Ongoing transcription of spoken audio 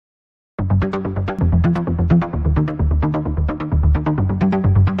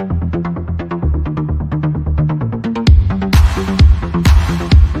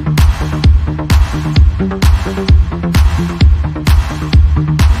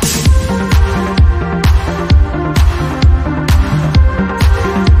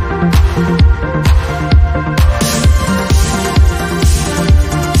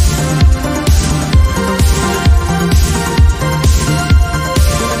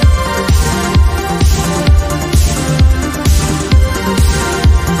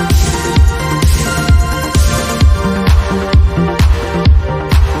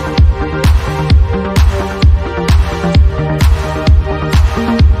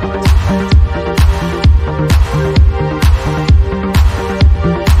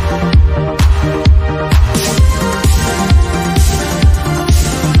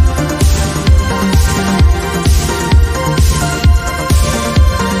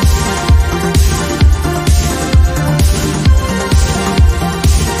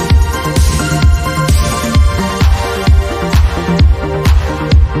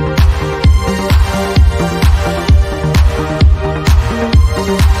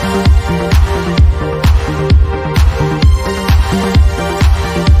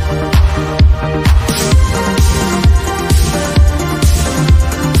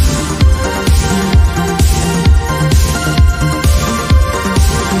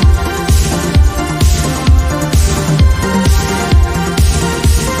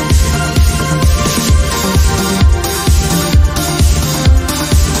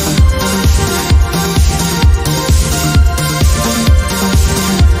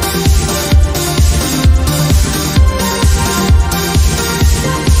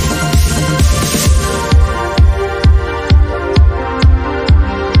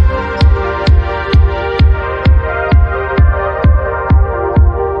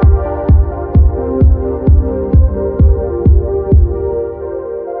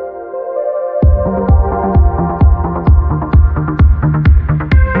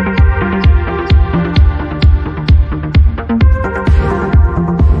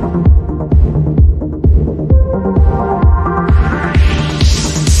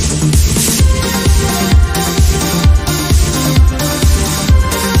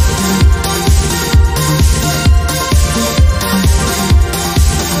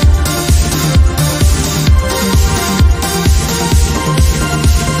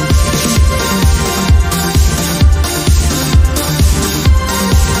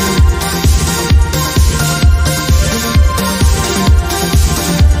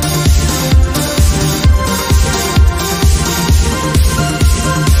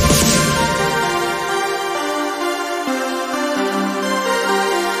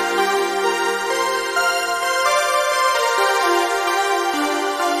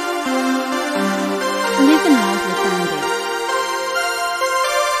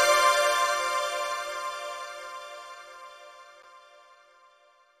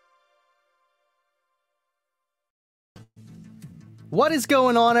What is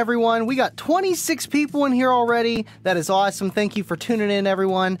going on, everyone? We got 26 people in here already. That is awesome. Thank you for tuning in,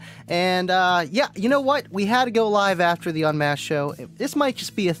 everyone. And yeah, you know what? We had to go live after the Unmasked show. This might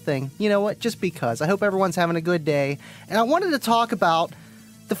just be a thing. You know what? Just because. I hope everyone's having a good day. And I wanted to talk about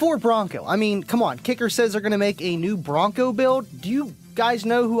the Ford Bronco. I mean, come on. Kicker says they're going to make a new Bronco build. Do you guys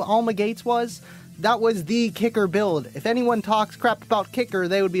know who Alma Gates was? That was the Kicker build. If anyone talks crap about Kicker,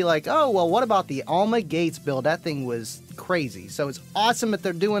 they would be like, oh, well, what about the Alma Gates build? That thing was crazy. So it's awesome that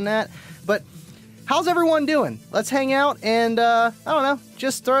they're doing that. But how's everyone doing? Let's hang out and, I don't know,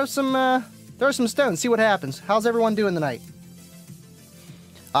 just throw some stones, see what happens. How's everyone doing tonight?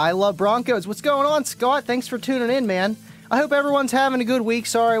 I love Broncos. What's going on, Scott? Thanks for tuning in, man. I hope everyone's having a good week.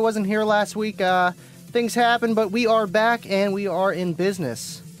 Sorry I wasn't here last week. Things happened, but we are back and we are in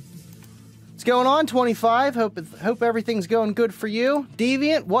business. What's going on, 25? Hope everything's going good for you.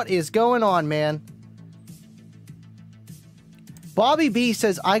 Deviant, what is going on, man? Bobby B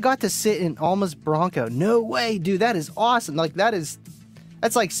says, I got to sit in Alma's Bronco. No way, dude. That is awesome. Like, that's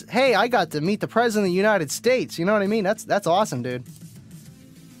like, hey, I got to meet the President of the United States. You know what I mean? That's awesome, dude.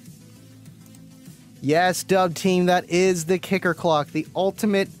 Yes, Dub Team, that is the Kicker Clock. The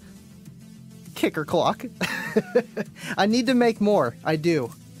ultimate Kicker Clock. I need to make more. I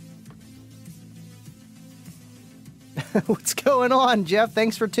do. What's going on, Jeff?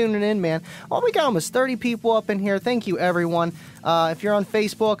 Thanks for tuning in, man. Well, we got almost 30 people up in here. Thank you, everyone. If you're on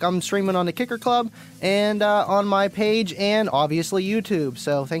Facebook, I'm streaming on the Kicker Club and on my page and obviously YouTube.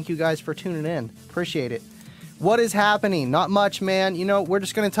 So thank you guys for tuning in. Appreciate it. What is happening? Not much, man. You know, we're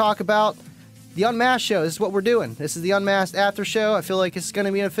just going to talk about The Unmasked show, this is what we're doing. This is the Unmasked after show. I feel like it's going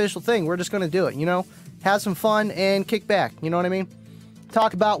to be an official thing. We're just going to do it, you know? Have some fun and kick back, you know what I mean?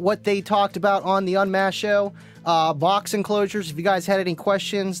 Talk about what they talked about on the Unmasked show. Box enclosures, if you guys had any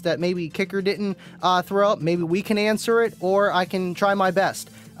questions that maybe Kicker didn't throw up, maybe we can answer it, or I can try my best.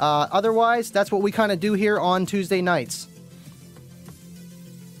 Otherwise, that's what we kind of do here on Tuesday nights.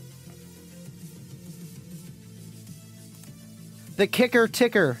 The Kicker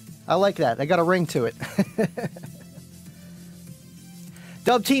Ticker. I like that. I got a ring to it.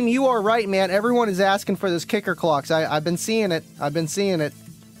 Dub Team, you are right, man. Everyone is asking for this kicker clocks. I've been seeing it. I've been seeing it.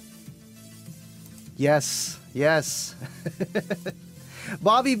 Yes. Yes.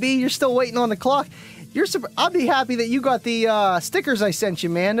 Bobby B, you're still waiting on the clock. I'd be happy that you got the stickers I sent you,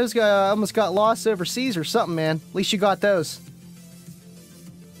 man. Those almost got lost overseas or something, man. At least you got those.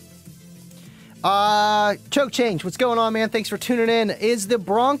 Choke Change, what's going on, man? Thanks for tuning in. Is the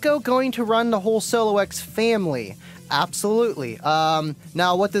Bronco going to run the whole Solo X family? Absolutely.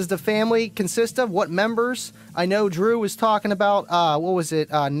 Now, what does the family consist of? What members? I know Drew was talking about, what was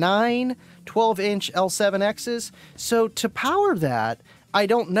it, 9 12-inch L7Xs. So to power that, I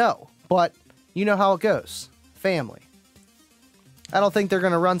don't know, but you know how it goes. Family. I don't think they're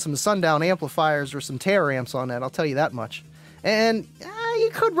going to run some Sundown amplifiers or some Terror amps on that, I'll tell you that much. And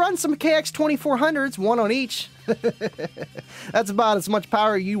you could run some KX2400s, one on each. That's about as much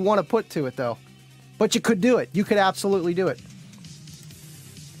power you want to put to it, though. But you could do it. You could absolutely do it.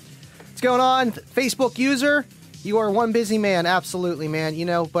 What's going on, Facebook user? You are one busy man. Absolutely, man. You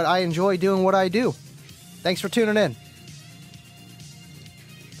know, but I enjoy doing what I do. Thanks for tuning in.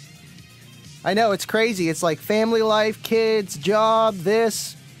 I know, it's crazy. It's like family life, kids, job,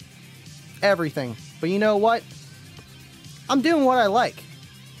 this, everything. But you know what? I'm doing what I like.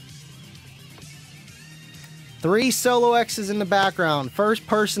 3 Solo X's in the background. First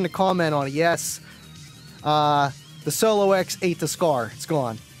person to comment on it. Yes. The Solo X ate the Scar. It's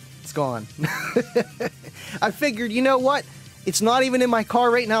gone. It's gone. I figured, you know what? It's not even in my car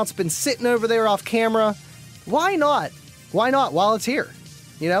right now. It's been sitting over there off camera. Why not? Why not while it's here?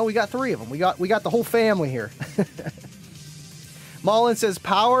 You know, we got 3 of them. We got the whole family here. Mullen says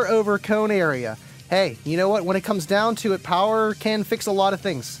power over cone area. Hey, you know what? When it comes down to it, power can fix a lot of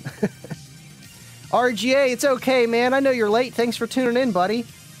things. RGA, it's okay, man. I know you're late. Thanks for tuning in, buddy.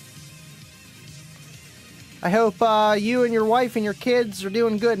 I hope you and your wife and your kids are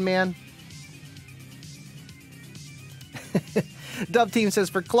doing good, man. Dub Team says,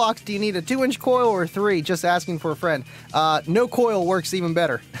 for clocks, do you need a 2-inch coil or 3? Just asking for a friend. No coil works even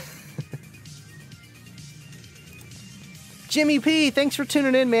better. Jimmy P, thanks for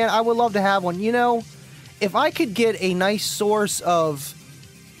tuning in, man. I would love to have one. You know, if I could get a nice source of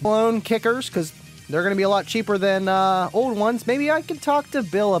clone kickers, because they're going to be a lot cheaper than old ones, maybe I could talk to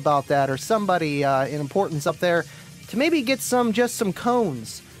Bill about that, or somebody in importance up there, to maybe get just some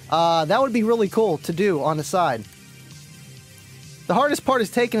cones. That would be really cool to do on the side. The hardest part is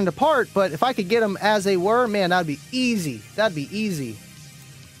taking it apart, but if I could get them as they were, man, that'd be easy. That'd be easy.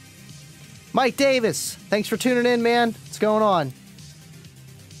 Mike Davis, thanks for tuning in, man. What's going on?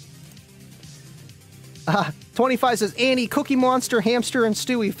 25 says, Annie, Cookie Monster, Hamster, and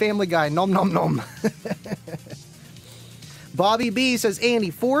Stewie, Family Guy. Nom nom nom. Bobby B says, Andy,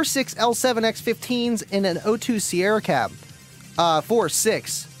 4.6 L7X15s in an O2 Sierra cab.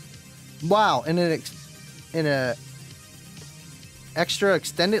 4.6. Wow, in a extra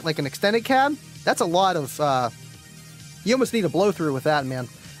extended, like an extended cab? That's a lot of, you almost need a blow through with that, man.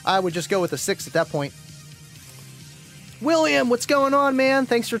 I would just go with a 6 at that point. William, what's going on, man?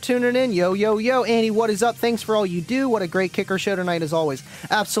 Thanks for tuning in. Yo, yo, yo. Andy, what is up? Thanks for all you do. What a great kicker show tonight, as always.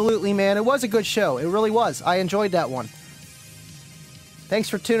 Absolutely, man. It was a good show. It really was. I enjoyed that one. Thanks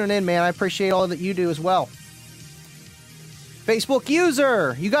for tuning in, man. I appreciate all that you do as well. Facebook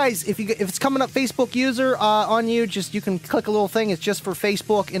user. You guys, if it's coming up Facebook user on you, you can click a little thing. It's just for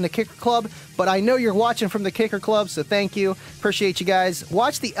Facebook in the Kicker Club. But I know you're watching from the Kicker Club, so thank you. Appreciate you guys.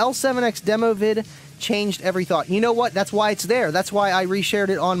 Watch the L7X demo vid. Changed every thought. You know what? That's why it's there. That's why I reshared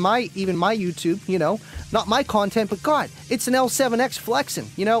it on even my YouTube, you know. Not my content, but God, it's an L7X flexing.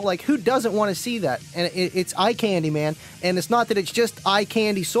 You know, like, who doesn't want to see that? And it's eye candy, man. And it's not that it's just eye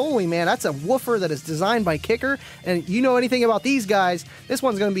candy solely, man. That's a woofer that is designed by Kicker. And you know anything about these guys, this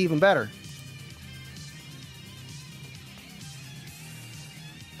one's going to be even better.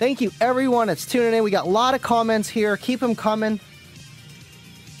 Thank you, everyone that's tuning in. We got a lot of comments here. Keep them coming.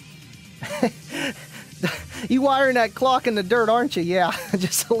 You wiring that clock in the dirt, aren't you? Yeah,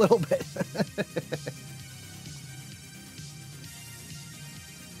 just a little bit.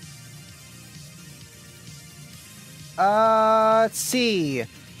 Let's see.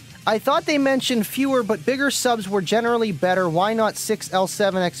 I thought they mentioned fewer but bigger subs were generally better. Why not 6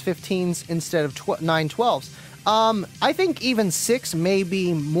 L7X15s instead of 912s? I think even 6 may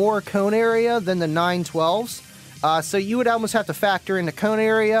be more cone area than the 912s. So you would almost have to factor in the cone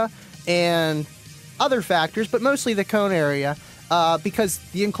area and other factors, but mostly the cone area. Because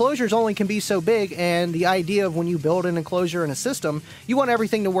the enclosures only can be so big, and the idea of when you build an enclosure in a system, you want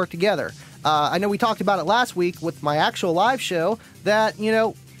everything to work together. I know we talked about it last week with my actual live show that, you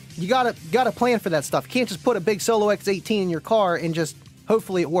know, you gotta plan for that stuff. You can't just put a big Solo X18 in your car and just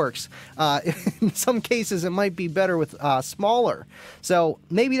hopefully it works. In some cases, it might be better with smaller. So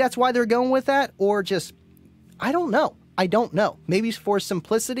maybe that's why they're going with that, or just, I don't know. I don't know. Maybe for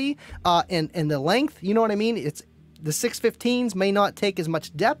simplicity and the length, you know what I mean? It's the 615s may not take as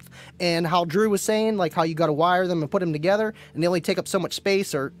much depth, and how Drew was saying, like how you got to wire them and put them together, and they only take up so much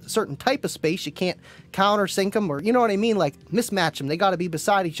space or a certain type of space. You can't countersink them, or you know what I mean, like mismatch them. They got to be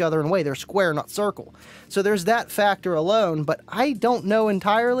beside each other in a way. They're square, not circle. So there's that factor alone, but I don't know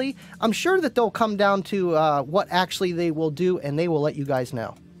entirely. I'm sure that they'll come down to what actually they will do, and they will let you guys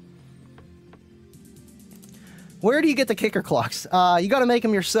know. Where do you get the kicker clocks? You got to make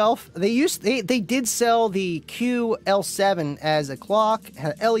them yourself. They did sell the QL7 as a clock,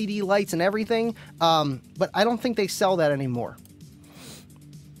 had LED lights and everything, but I don't think they sell that anymore.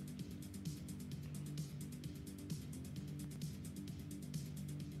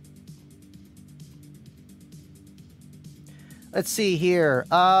 Let's see here.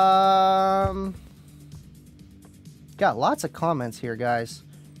 Got lots of comments here, guys.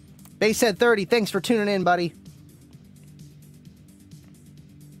 Basehead 30, thanks for tuning in, buddy.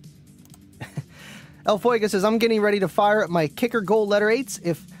 El Fuego says, I'm getting ready to fire up my kicker gold letter 8s.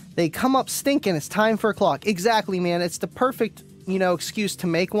 If they come up stinking, it's time for a clock. Exactly, man. It's the perfect, you know, excuse to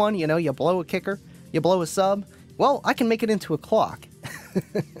make one. You know, you blow a kicker, you blow a sub. Well, I can make it into a clock.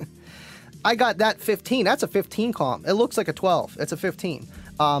 I got that 15. That's a 15 comp. It looks like a 12. It's a 15.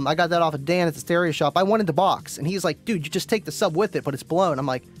 I got that off of Dan at the stereo shop. I wanted the box, and he's like, dude, you just take the sub with it, but it's blown. I'm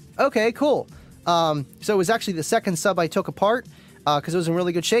like, okay, cool. So it was actually the second sub I took apart because it was in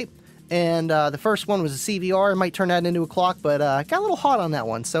really good shape. And the first one was a CVR. I might turn that into a clock, but got a little hot on that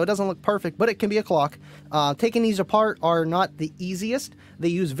one, so it doesn't look perfect, but it can be a clock. Taking these apart are not the easiest. They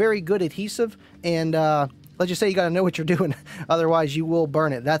use very good adhesive, and let's just say you got to know what you're doing. Otherwise, you will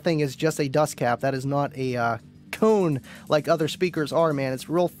burn it. That thing is just a dust cap. That is not a cone like other speakers are, man. It's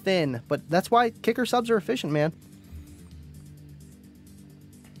real thin, but that's why kicker subs are efficient, man.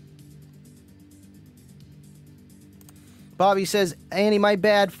 Bobby says, Andy, my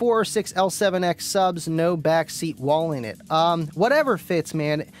bad, 4 or 6 L7X subs, no backseat wall in it. Whatever fits,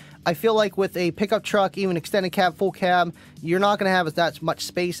 man. I feel like with a pickup truck, even extended cab, full cab, you're not going to have that much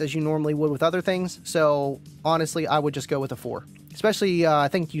space as you normally would with other things. So, honestly, I would just go with a 4. Especially, I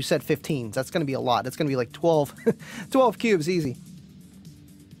think you said 15s. That's going to be a lot. It's going to be like 12, 12 cubes, easy.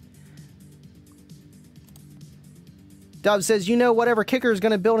 Dub says, you know, whatever kicker is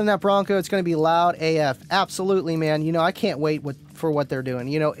going to build in that Bronco, it's going to be loud AF. Absolutely, man. You know, I can't wait for what they're doing.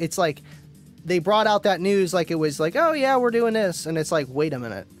 You know, it's like they brought out that news like it was like, oh, yeah, we're doing this. And it's like, wait a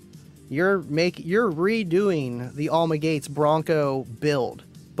minute. You're redoing the Alma Gates Bronco build.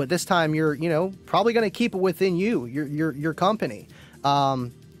 But this time you're, you know, probably going to keep it within your company.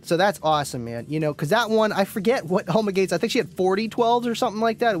 So that's awesome, man. You know, because that one, I forget what Alma Gates, I think she had 40 12s or something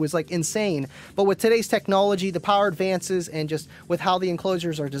like that. It was like insane. But with today's technology, the power advances, and just with how the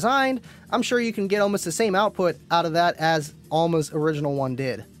enclosures are designed, I'm sure you can get almost the same output out of that as Alma's original one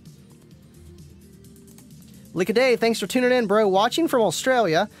did. Lickaday, thanks for tuning in, bro. Watching from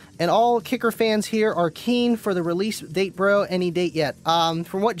Australia, and all kicker fans here are keen for the release date, bro. Any date yet?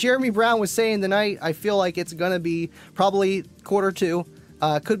 From what Jeremy Brown was saying tonight, I feel like it's going to be probably Q2.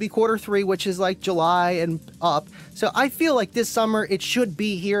 Could be Q3, which is like July and up. So I feel like this summer it should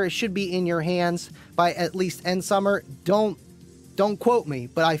be here. It should be in your hands by at least end summer. Don't quote me,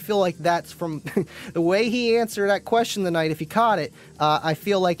 but I feel like that's from the way he answered that question tonight. If he caught it, I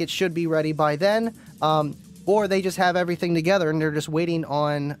feel like it should be ready by then. Or they just have everything together and they're just waiting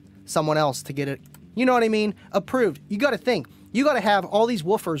on someone else to get it, you know what I mean, approved. You got to think. You got to have all these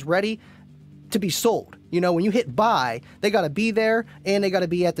woofers ready to be sold. You know, when you hit buy, they got to be there and they got to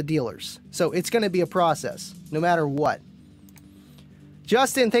be at the dealers. So it's going to be a process, no matter what.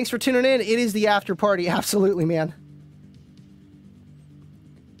 Justin, thanks for tuning in. It is the after party. Absolutely, man.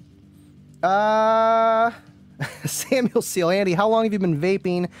 Samuel Seal, Andy, how long have you been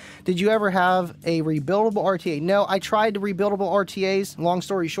vaping? Did you ever have a rebuildable RTA? No, I tried the rebuildable RTAs. Long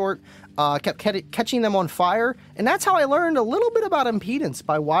story short, kept catching them on fire, and that's how I learned a little bit about impedance,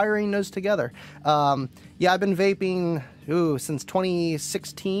 by wiring those together. Yeah, I've been vaping, Ooh, since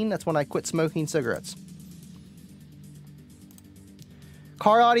 2016. That's when I quit smoking cigarettes.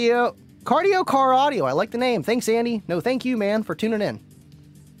 Car audio. Car audio. I like the name. Thanks, Andy. No, thank you, man, for tuning in.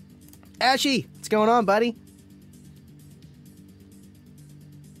 Ashy, what's going on, buddy?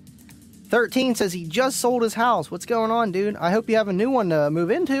 13 says he just sold his house. What's going on, dude? I hope you have a new one to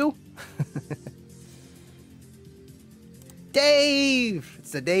move into. Dave!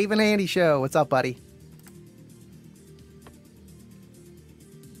 It's the Dave and Andy show. What's up, buddy?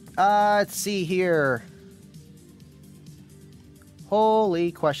 Let's see here.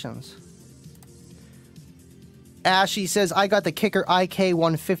 Holy questions. Ashy says, I got the Kicker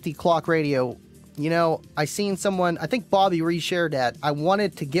IK150 clock radio. You know, I seen someone, I think Bobby reshared that. I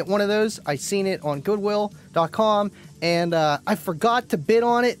wanted to get one of those. I seen it on Goodwill.com, and I forgot to bid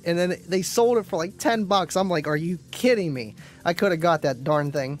on it, and then they sold it for like $10. I'm like, are you kidding me? I could have got that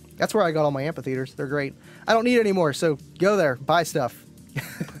darn thing. That's where I got all my amphitheaters. They're great. I don't need it anymore, so go there, buy stuff.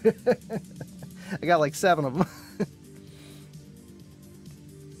 I got like 7 of them.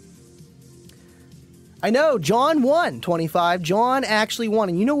 I know, John won 25. John actually won.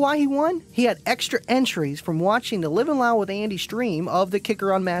 And you know why he won? He had extra entries from watching the Living Loud with Andy stream of the Kicker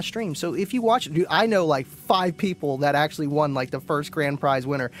UnMasked stream. So if you watch it, dude, I know like 5 people that actually won like the first grand prize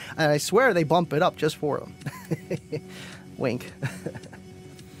winner. And I swear they bump it up just for them. Wink.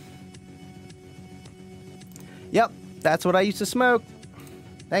 Yep, that's what I used to smoke.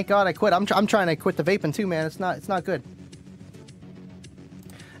 Thank God I quit. I'm trying to quit the vaping too, man. It's not good.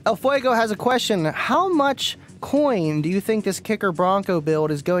 El Fuego has a question. How much coin do you think this Kicker Bronco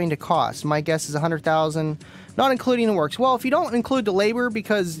build is going to cost? My guess is 100,000, not including the works. Well, if you don't include the labor,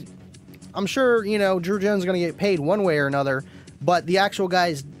 because I'm sure, you know, Drew Jones is going to get paid one way or another, but the actual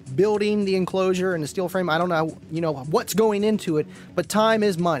guys building the enclosure and the steel frame, I don't know, you know, what's going into it, but time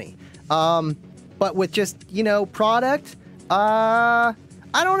is money. But with just, you know, product, I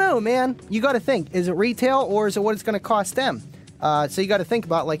don't know, man. You got to think, is it retail or is it what it's going to cost them? So you got to think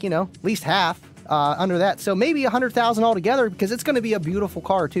about, like, you know, at least half under that. So maybe 100,000 altogether, because it's going to be a beautiful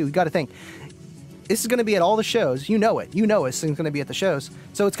car too. You got to think, this is going to be at all the shows. You know it. You know it's going to be at the shows.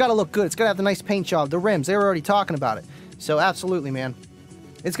 So it's got to look good. It's got to have the nice paint job, the rims. They were already talking about it. So absolutely, man.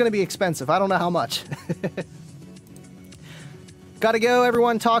 It's going to be expensive. I don't know how much. Got to go,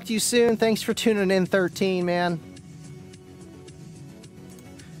 everyone. Talk to you soon. Thanks for tuning in, 13, man.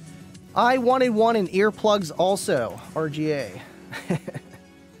 I wanted one in earplugs also. RGA.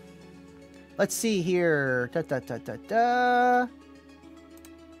 Let's see here.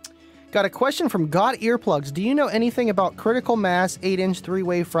 Got a question from Got Earplugs. Do you know anything about Critical Mass 8-inch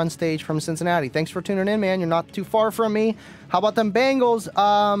 3-way front stage from Cincinnati? Thanks for tuning in, man. You're not too far from me. How about them Bengals?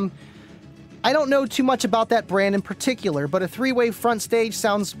 I don't know too much about that brand in particular, but a 3-way front stage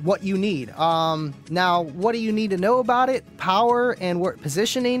sounds what you need. Now, what do you need to know about it? Power and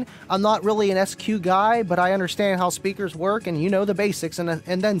positioning. I'm not really an SQ guy, but I understand how speakers work, and you know the basics, and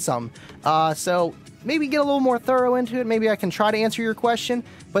then some. So maybe get a little more thorough into it. Maybe I can try to answer your question,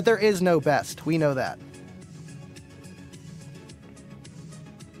 but there is no best. We know that.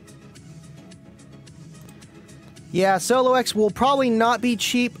 Yeah, Solo X will probably not be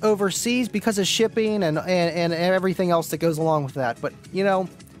cheap overseas because of shipping and everything else that goes along with that. But, you know,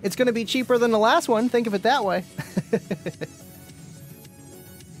 it's going to be cheaper than the last one. Think of it that way.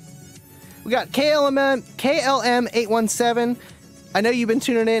 We got KLM817. I know you've been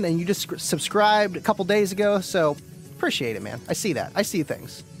tuning in and you just subscribed a couple days ago, so appreciate it, man. I see that. I see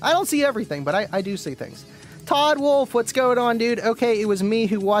things. I don't see everything, but I do see things. Todd Wolf, what's going on, dude? Okay, it was me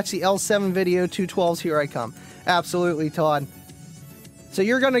who watched the L7 video, 212s, here I come. Absolutely, Todd. So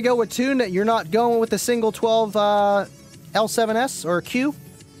you're going to go with tune that you're not going with the single 12 L7S or Q?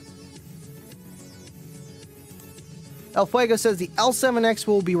 El Fuego says the L7X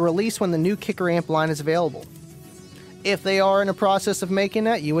will be released when the new Kicker amp line is available. If they are in a process of making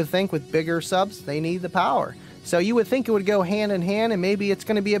that, you would think with bigger subs, they need the power. So you would think it would go hand in hand, and maybe it's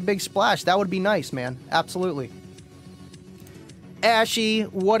going to be a big splash. That would be nice, man. Absolutely. Ashy,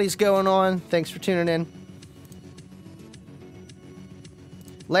 what is going on? Thanks for tuning in.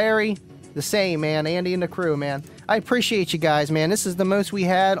 Larry, the same, man. Andy and the crew, man. I appreciate you guys, man. This is the most we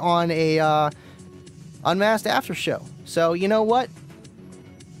had on a Unmasked after show. So, you know what?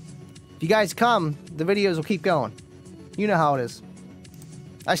 If you guys come, the videos will keep going. You know how it is.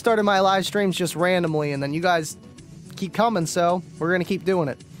 I started my live streams just randomly, and then you guys keep coming, so we're going to keep doing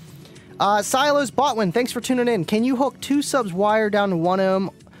it. Silos Botwin, thanks for tuning in. Can you hook 2 subs wire down to 1 ohm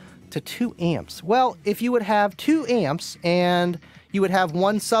to 2 amps? Well, if you would have 2 amps and you would have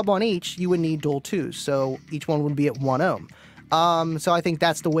 1 sub on each, you would need dual 2s, so each one would be at 1 ohm. So I think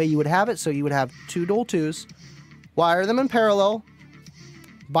that's the way you would have it, so you would have 2 dual 2s, wire them in parallel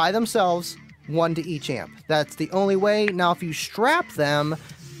by themselves, one to each amp. That's the only way. Now, if you strap them,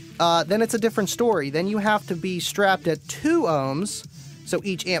 then it's a different story. Then you have to be strapped at 2 ohms, so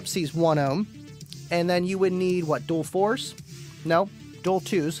each amp sees 1 ohm. And then you would need, what, dual 4s? No, dual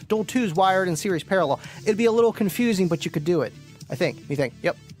 2s. Dual 2s wired in series parallel. It'd be a little confusing, but you could do it, I think. You think?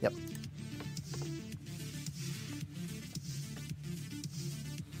 Yep, yep.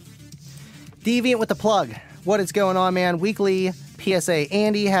 Deviant with the plug. What is going on, man? Weekly PSA.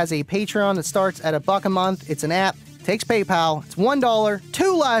 Andy has a Patreon that starts at $1 a month. It's an app. Takes PayPal. It's $1.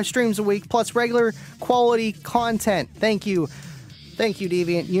 2 live streams a week plus regular quality content. Thank you. Thank you,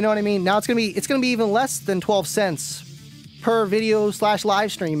 Deviant. You know what I mean? Now it's gonna be even less than 12 cents per video /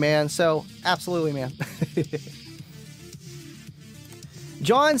 live stream, man. So absolutely, man.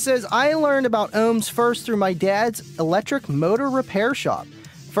 John says, I learned about ohms first through my dad's electric motor repair shop.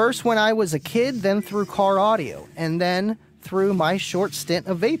 First when I was a kid, then through car audio, and then through my short stint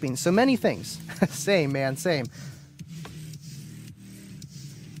of vaping. So many things. Same, man, same.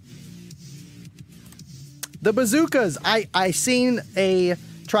 The bazookas. I seen a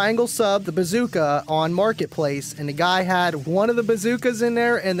triangle sub, the bazooka, on Marketplace, and the guy had one of the bazookas in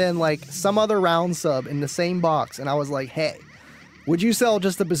there and then like some other round sub in the same box. And I was like, hey, would you sell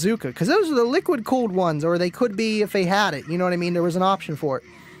just the bazooka? Because those are the liquid cooled ones, or they could be if they had it. You know what I mean? There was an option for it.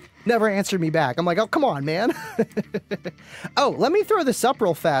 Never answered me back. I'm like, oh, come on, man. Oh, let me throw this up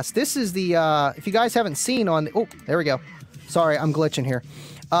real fast. This is the, if you guys haven't seen on, oh, there we go. Sorry, I'm glitching here.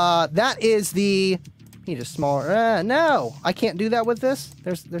 That is the, need a smaller, no, I can't do that with this.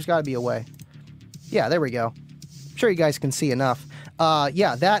 There's got to be a way. Yeah, there we go. I'm sure you guys can see enough.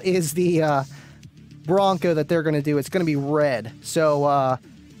 Yeah, that is the Bronco that they're going to do. It's going to be red. So,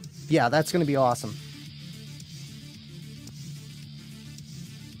 yeah, that's going to be awesome.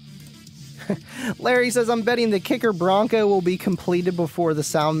 Larry says, I'm betting the Kicker Bronco will be completed before the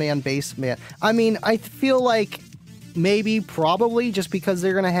Soundman Bassman. I mean, I feel like maybe, probably, just because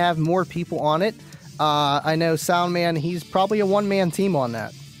they're going to have more people on it. I know Soundman, he's probably a one-man team on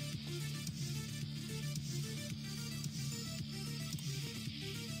that.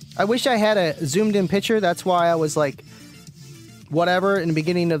 I wish I had a zoomed-in picture. That's why I was like, whatever, in the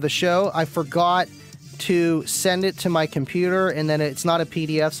beginning of the show. I forgot to send it to my computer, and then it's not a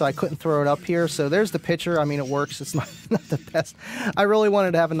PDF, so I couldn't throw it up here. So there's the picture. I mean, it works. It's not the best. I really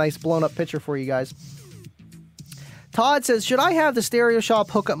wanted to have a nice blown-up picture for you guys. Todd says, should I have the stereo shop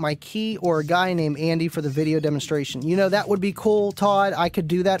hook up my key or a guy named Andy for the video demonstration? You know, that would be cool, Todd. I could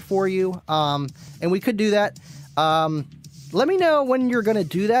do that for you, and we could do that. Let me know when you're going to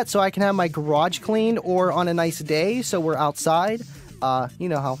do that so I can have my garage cleaned, or on a nice day so we're outside. You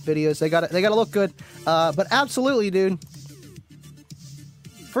know how videos, they gotta look good. But absolutely, dude.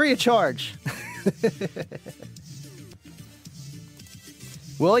 Free of charge.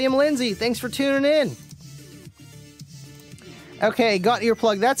 William Lindsay, thanks for tuning in. Okay, got your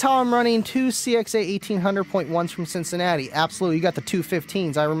plug. That's how I'm running 2 CXA 1800.1s from Cincinnati. Absolutely, you got the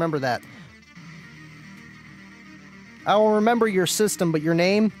 215s. I remember that. I will remember your system, but your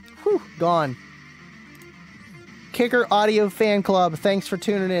name? Whew, gone. Kicker Audio Fan Club, thanks for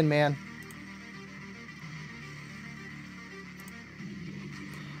tuning in, man.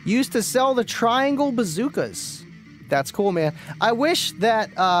 Used to sell the triangle bazookas. That's cool, man. I wish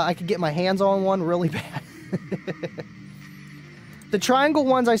that I could get my hands on one really bad. The triangle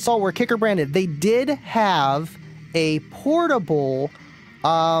ones I saw were Kicker branded. They did have a portable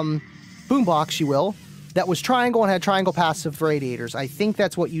boombox, you will, that was triangle and had triangle passive radiators. I think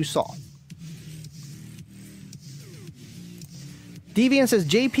that's what you saw. Deviant says,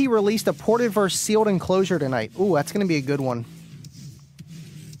 JP released a ported versus sealed enclosure tonight. Ooh, that's going to be a good one.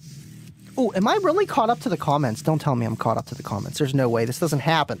 Ooh, am I really caught up to the comments? Don't tell me I'm caught up to the comments. There's no way. This doesn't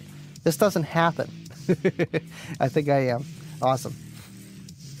happen. This doesn't happen. I think I am. Awesome.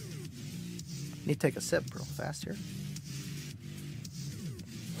 Need to take a sip real fast here.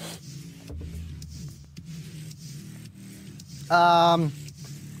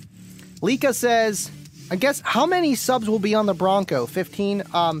 Lika says, I guess, how many subs will be on the Bronco? 15?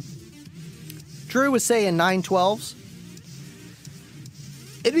 Drew was saying 912s.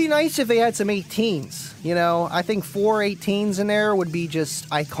 It'd be nice if they had some 18s. You know, I think 4 18s in there would be just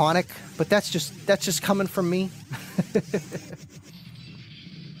iconic, but that's just coming from me.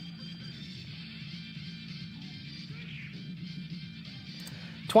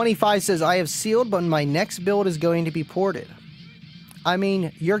 25 says, I have sealed, but my next build is going to be ported. I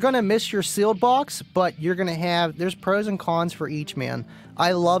mean, you're going to miss your sealed box, but you're going to have, there's pros and cons for each, man.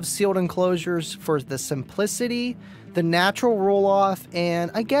 I love sealed enclosures for the simplicity, the natural roll-off, and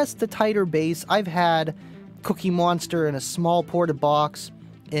I guess the tighter bass. I've had Cookie Monster in a small ported box,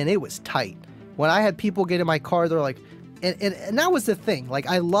 and it was tight. When I had people get in my car, they're like, and that was the thing. Like,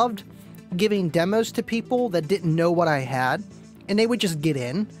 I loved giving demos to people that didn't know what I had, and they would just get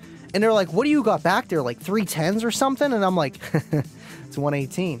in, and they're like, what do you got back there, like 310s or something? And I'm like, it's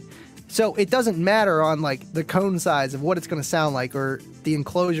 118. So it doesn't matter on like the cone size of what it's going to sound like or the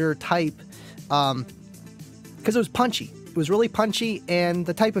enclosure type, because it was punchy. It was really punchy, and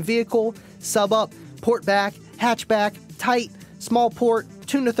the type of vehicle, sub up, port back, hatchback, tight, small port,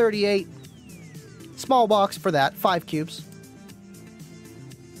 tune to 38, small box for that, 5 cubes.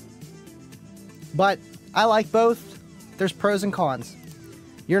 But I like both. There's pros and cons.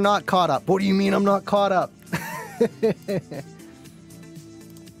 You're not caught up. What do you mean I'm not caught up?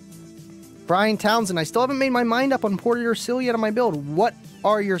 Brian Townsend, I still haven't made my mind up on ported or seal yet on my build. What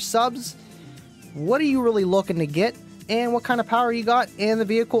are your subs? What are you really looking to get? And what kind of power you got, and the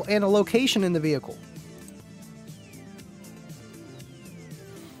vehicle, and the location in the vehicle.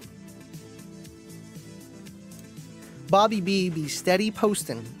 Bobby B be steady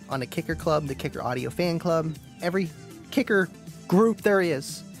posting on the Kicker Club, the Kicker Audio Fan Club, every Kicker group there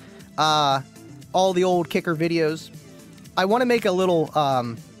is. All the old Kicker videos. I want to make a little,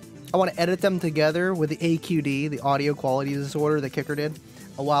 I want to edit them together with the AQD, the Audio Quality Disorder that Kicker did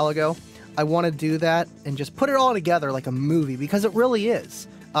a while ago. I want to do that and just put it all together like a movie, because it really is.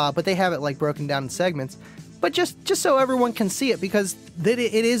 But they have it like broken down in segments. But just so everyone can see it, because it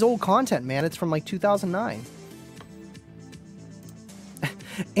is old content, man. It's from like 2009.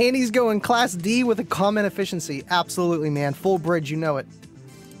 Andy's going Class D with a comment efficiency. Absolutely, man. Full bridge, you know it.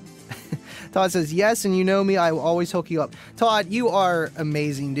 Todd says, yes, and you know me, I will always hook you up. Todd, you are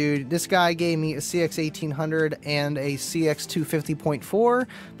amazing, dude. This guy gave me a CX1800 and a CX250.4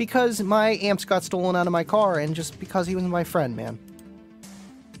 because my amps got stolen out of my car, and just because he was my friend, man.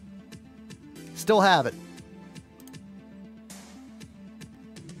 Still have it.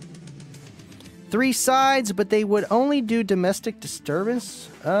 3 sides, but they would only do domestic disturbance?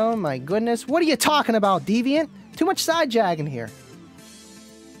 Oh my goodness. What are you talking about, Deviant? Too much side jagging here.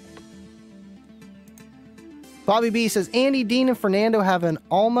 Bobby B says, Andy, Dean, and Fernando have an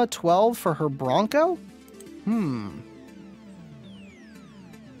Alma 12 for her Bronco?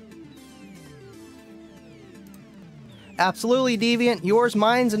 Absolutely, Deviant. Yours,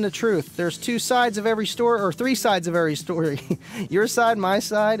 mine's, and the truth. There's 2 sides of every story, or 3 sides of every story. Your side, my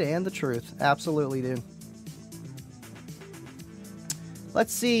side, and the truth. Absolutely, dude.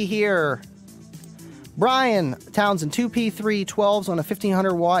 Let's see here. Brian Townsend, 2 P3 12s on a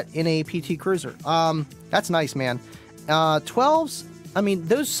 1500 watt in a PT Cruiser. That's nice, man. 12s, I mean,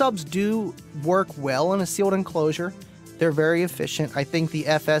 those subs do work well in a sealed enclosure. They're very efficient. I think the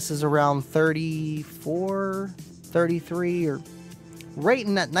FS is around 34, 33, or right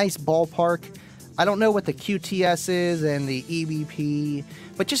in that nice ballpark. I don't know what the QTS is and the EBP,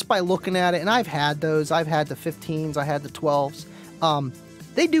 but just by looking at it, and I've had those. I've had the 15s, I had the 12s.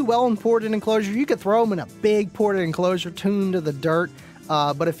 They do well in ported enclosure. You could throw them in a big ported enclosure tuned to the dirt,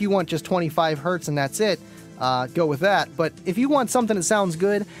 but if you want just 25 hertz and that's it, go with that. But if you want something that sounds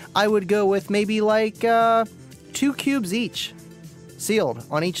good, I would go with maybe like 2 cubes each, sealed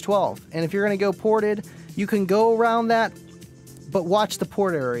on each 12. And if you're going to go ported, you can go around that, but watch the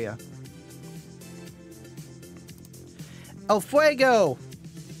port area. El Fuego!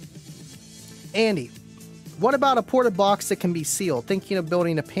 Andy, what about a ported box that can be sealed? Thinking of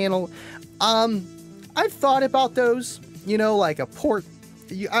building a panel. I've thought about those, you know, like a port.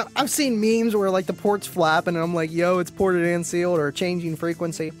 I've seen memes where like the port's flapping and I'm like, yo, it's ported and sealed, or changing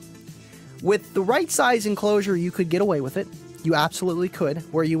frequency. With the right size enclosure, you could get away with it. You absolutely could,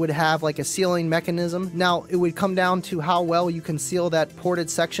 where you would have like a sealing mechanism. Now, it would come down to how well you can seal that ported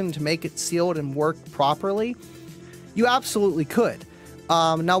section to make it sealed and work properly. You absolutely could.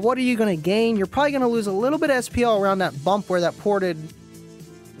 Now, what are you going to gain? You're probably going to lose a little bit of SPL around that bump where that ported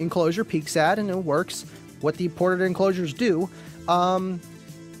enclosure peaks at, and it works what the ported enclosures do.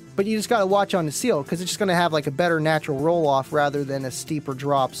 But you just got to watch on the seal, because it's just going to have like a better natural roll-off rather than a steeper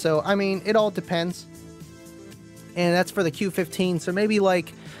drop. So, I mean, it all depends. And that's for the Q15. So maybe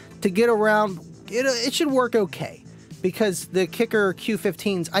like to get around, it should work okay. Because the Kicker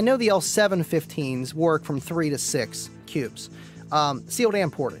Q15s, I know the L715s work from 3 to 6 cubes. Sealed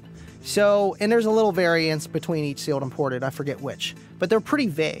and ported. So, and there's a little variance between each sealed and ported, I forget which. But they're pretty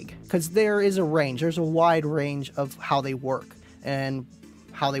vague, because there is a range. There's a wide range of how they work, and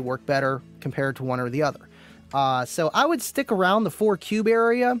how they work better compared to one or the other. So I would stick around the 4 cube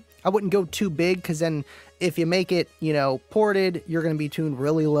area. I wouldn't go too big, because then if you make it, you know, ported, you're going to be tuned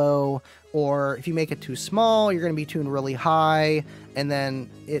really low. Or if you make it too small, you're going to be tuned really high. And then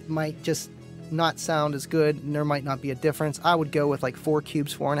it might just not sound as good and there might not be a difference. I would go with like 4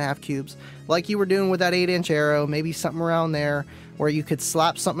 cubes, 4.5 cubes, like you were doing with that 8-inch arrow, maybe something around there where you could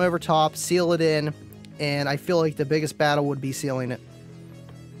slap something over top, seal it in, and I feel like the biggest battle would be sealing it.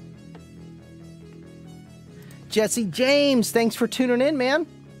 Jesse James, thanks for tuning in, man.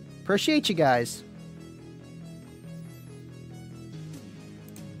 Appreciate you guys.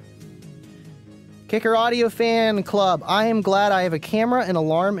 Kicker Audio Fan Club. I am glad I have a camera and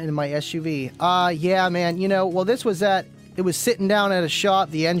alarm in my SUV. Yeah, man. You know, well, this was it was sitting down at a shop.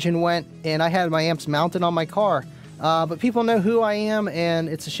 The engine went, and I had my amps mounted on my car. But people know who I am, and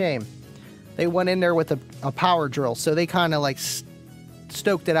it's a shame. They went in there with a power drill, so they kind of like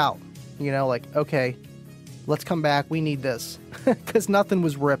stoked it out. You know, like, okay, let's come back. We need this. Because nothing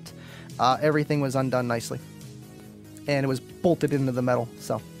was ripped. Everything was undone nicely. And it was bolted into the metal,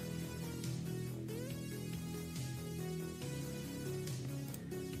 so.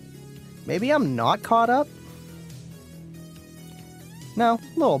 Maybe I'm not caught up? No,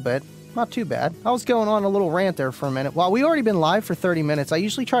 a little bit. Not too bad. I was going on a little rant there for a minute. Well, we already been live for 30 minutes. I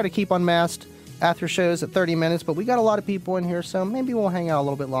usually try to keep UnMasked after shows at 30 minutes, but we got a lot of people in here, so maybe we'll hang out a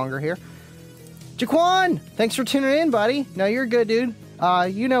little bit longer here. Jaquan, thanks for tuning in, buddy. No, you're good, dude.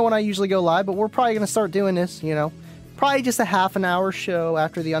 You know when I usually go live, but we're probably going to start doing this, you know. Probably just a half an hour show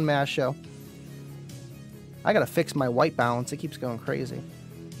after the UnMasked show. I got to fix my white balance. It keeps going crazy.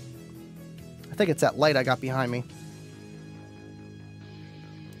 I think it's that light I got behind me.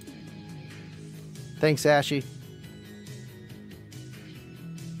 Thanks, Ashy.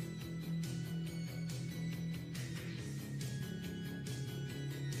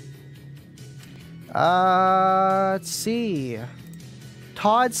 Let's see.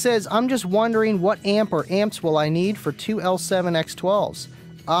 Todd says, I'm just wondering what amp or amps will I need for 2 L7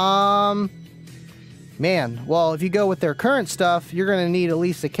 X12s? Man, well, if you go with their current stuff, you're going to need at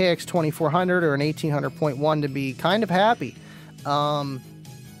least a KX2400 or an 1800.1 to be kind of happy. Got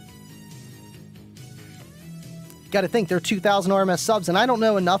to think they're 2000 RMS subs, and I don't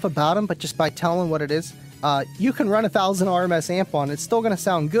know enough about them, but just by telling what it is, you can run a 1000 RMS amp on it. It's still going to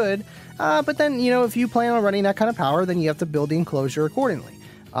sound good, but then, you know, if you plan on running that kind of power, then you have to build the enclosure accordingly,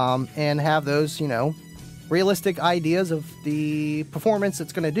 and have those, you know, realistic ideas of the performance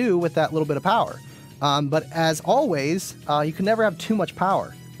it's going to do with that little bit of power. But as always, you can never have too much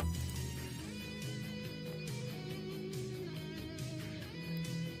power.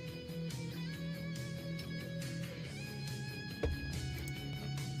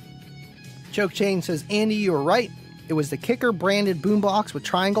 Choke Chain says, Andy, you were right. It was the Kicker branded boombox with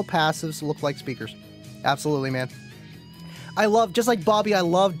triangle passives look like speakers. Absolutely, man. I love, just like Bobby, I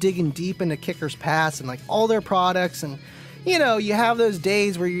love digging deep into Kicker's past and like all their products. And, you know, you have those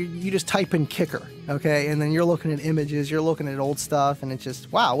days where you just type in Kicker, okay? And then you're looking at images, you're looking at old stuff, and it's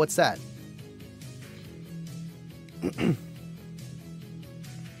just, wow, what's that?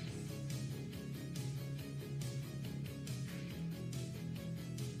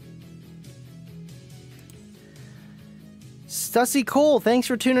 Stussy Cole, thanks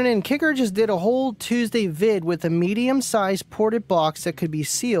for tuning in. Kicker just did a whole Tuesday vid with a medium-sized ported box that could be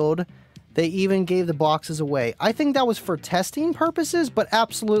sealed. They even gave the boxes away. I think that was for testing purposes, but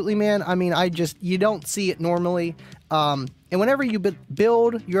absolutely, man. I mean, you don't see it normally. And whenever you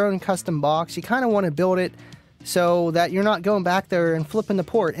build your own custom box, you kind of want to build it so that you're not going back there and flipping the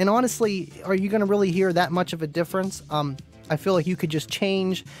port. And honestly, are you going to really hear that much of a difference? I feel like you could just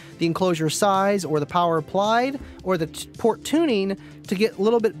change the enclosure size or the power applied or the port tuning to get a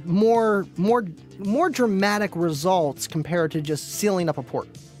little bit more dramatic results compared to just sealing up a port.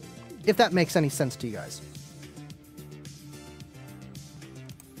 If that makes any sense to you guys.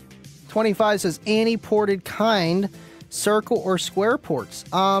 25 says, any ported kind, circle or square ports?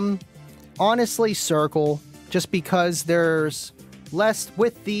 Honestly, circle, just because there's less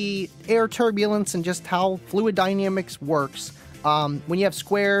with the air turbulence and just how fluid dynamics works. When you have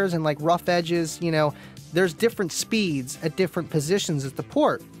squares and like rough edges, you know, there's different speeds at different positions at the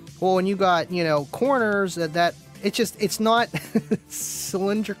port. Well, when you got, you know, corners that it's not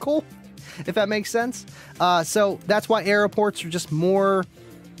cylindrical, if that makes sense. So that's why aero ports are just more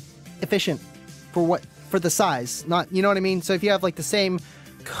efficient for the size, not, you know what I mean? So if you have like the same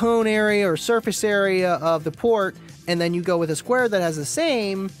cone area or surface area of the port, and then you go with a square that has the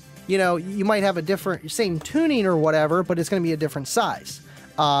same, you know, you might have a different, same tuning or whatever, but it's going to be a different size,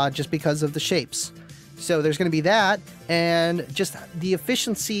 just because of the shapes. So there's going to be that, and just the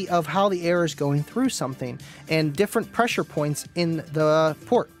efficiency of how the air is going through something, and different pressure points in the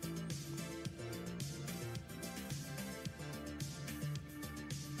port.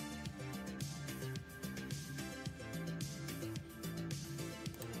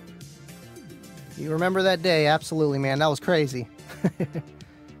 You remember that day? Absolutely, man. That was crazy.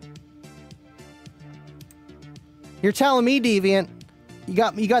 You're telling me, Deviant, you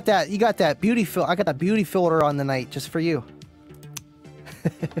got that beauty I got that beauty filter on the night just for you.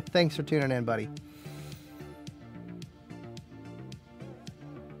 Thanks for tuning in, buddy.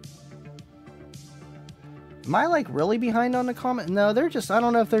 Am I like really behind on the comment? No, they're just, I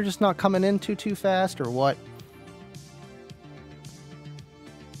don't know if they're just not coming in too fast or what.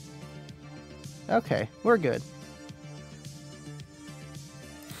 Okay, we're good.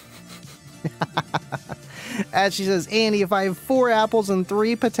 As she says, Andy, if I have 4 apples and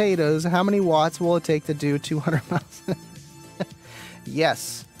 3 potatoes, how many watts will it take to do 200 miles?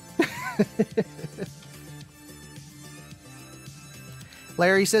 Yes.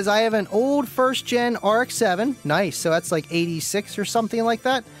 Larry says, I have an old first-gen RX-7. Nice. So that's like 86 or something like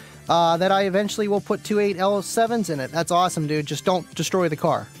that. That I eventually will put 2.8 L7s in it. That's awesome, dude. Just don't destroy the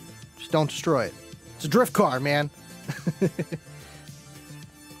car. Just don't destroy it. It's a drift car, man.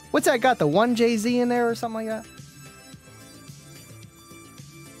 What's that got? The 1JZ in there or something like that?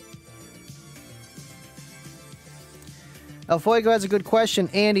 El Fuego has a good question.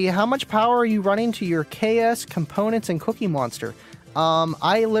 Andy, how much power are you running to your KS components and Cookie Monster?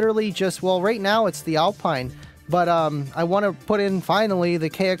 I literally just, well, right now it's the Alpine, but I want to put in finally the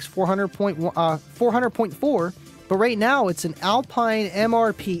KX 400.4, but right now it's an Alpine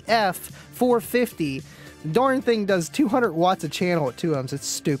MRPF 450. The darn thing does 200 watts a channel at 2 ohms. It's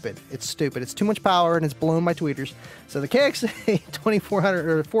stupid. It's stupid. It's too much power and it's blown my tweeters. So the KX 2400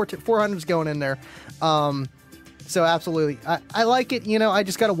 or 400 is going in there. So absolutely, I like it. You know, I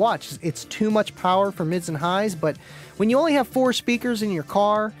just got to watch. It's too much power for mids and highs, but when you only have 4 speakers in your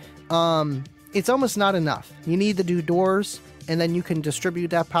car, it's almost not enough. You need to do doors, and then you can distribute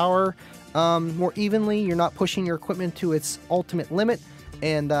that power more evenly. You're not pushing your equipment to its ultimate limit,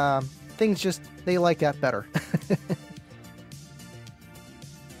 and things just, they like that better.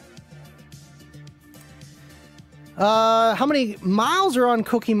 How many miles are on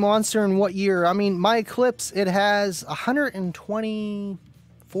Cookie Monster and what year? I mean, my Eclipse, it has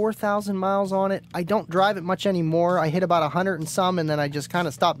 124,000 miles on it. I don't drive it much anymore. I hit about 100 and some, and then I just kind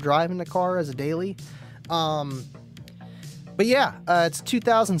of stopped driving the car as a daily. But yeah, it's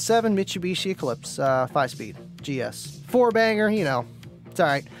 2007 Mitsubishi Eclipse, 5-speed GS. 4-banger, you know, it's all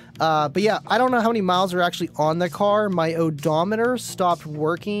right. But yeah, I don't know how many miles are actually on the car. My odometer stopped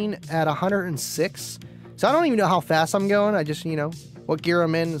working at 106. So I don't even know how fast I'm going. I just, you know, what gear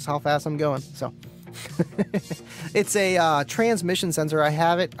I'm in is how fast I'm going. So it's a transmission sensor. I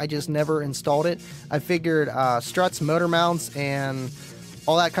have it. I just never installed it. I figured struts, motor mounts, and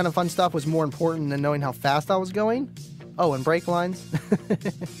all that kind of fun stuff was more important than knowing how fast I was going. Oh, and brake lines.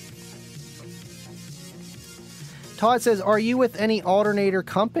 Todd says, are you with any alternator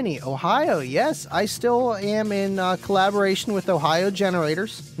company? Ohio, yes. I still am in collaboration with Ohio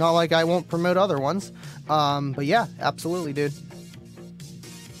Generators. Not like I won't promote other ones. But yeah, absolutely, dude.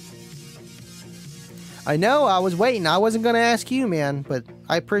 I know, I was waiting. I wasn't going to ask you, man, but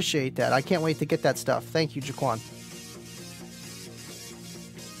I appreciate that. I can't wait to get that stuff. Thank you, Jaquan.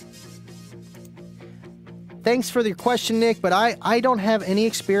 Thanks for the question, Nick, but I don't have any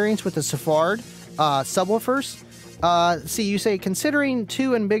experience with the Safard subwoofers. See, you say, considering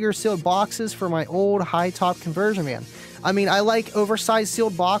 2 and bigger sealed boxes for my old high-top conversion van. I mean, I like oversized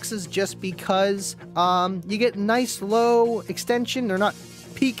sealed boxes just because you get nice low extension. They're not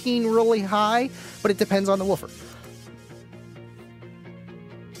peaking really high, but it depends on the woofer.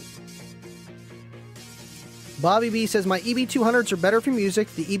 Bobby B says, my EB200s are better for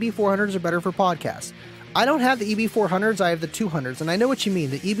music. The EB400s are better for podcasts. I don't have the EB400s. I have the 200s, and I know what you mean.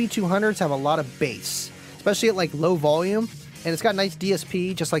 The EB200s have a lot of bass, especially at like low volume, and it's got nice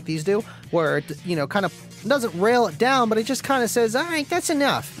DSP just like these do, where it, you know, kind of doesn't rail it down, but it just kind of says, all right, that's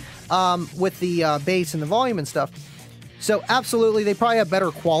enough, with the bass and the volume and stuff. So absolutely, they probably have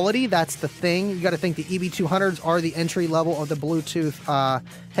better quality. That's the thing. You got to think the EB200s are the entry level of the Bluetooth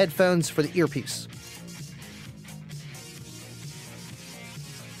headphones for the earpiece.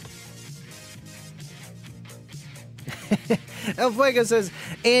 El Fuego says,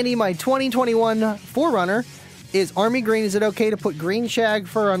 Andy, my 2021 4Runner is Army Green. Is it okay to put green shag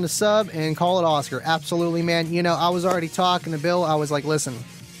fur on the sub and call it Oscar? Absolutely, man. You know, I was already talking to Bill. I was like, listen,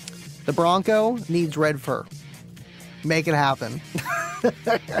 the Bronco needs red fur. Make it happen.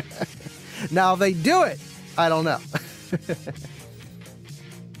 Now, if they do it, I don't know.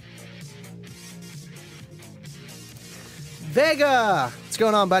 Vega! What's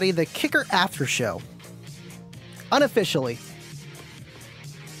going on, buddy? The Kicker After Show. Unofficially.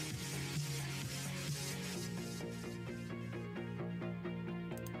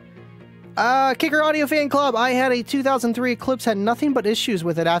 Kicker Audio Fan Club. I had a 2003 Eclipse, had nothing but issues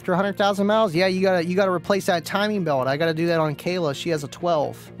with it after 100,000 miles. Yeah, you gotta replace that timing belt. I gotta do that on Kayla. She has a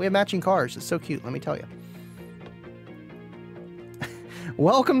 12. We have matching cars. It's so cute, let me tell you.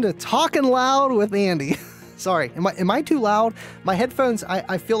 Welcome to Talking Loud with Andy. Sorry, am I too loud? My headphones,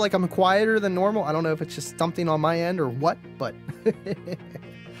 I feel like I'm quieter than normal. I don't know if it's just something on my end or what, but...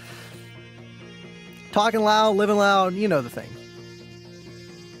 Talking loud, living loud, you know the thing.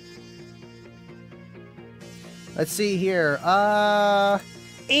 Let's see here.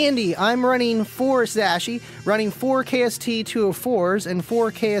 Andy, I'm running 4 Zashi, running 4 KST 204s and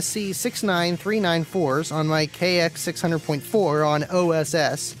 4 KSC 69394s on my KX 600.4 on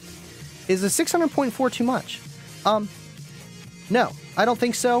OSS. Is the 600.4 too much? No, I don't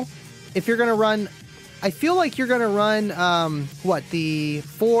think so. If you're gonna run, I feel like you're gonna run, what, the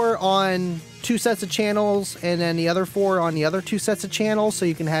 4 on 2 sets of channels and then the other 4 on the other 2 sets of channels, so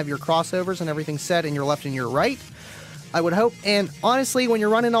you can have your crossovers and everything set in your left and your right, I would hope. And honestly, when you're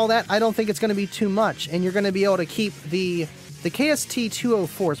running all that, I don't think it's going to be too much, and you're going to be able to keep the KST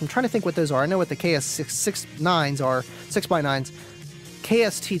 204s. I'm trying to think what those are. I know what the KS69s are, 6x9s.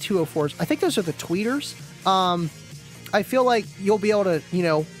 KST 204s, I think those are the tweeters. I feel like you'll be able to, you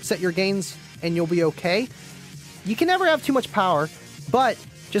know, set your gains and you'll be okay. You can never have too much power, but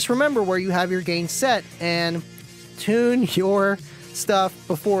just remember where you have your gain set and tune your stuff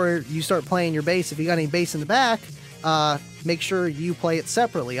before you start playing your bass. If you got any bass in the back, make sure you play it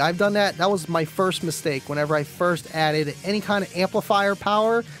separately. I've done that. That was my first mistake whenever I first added any kind of amplifier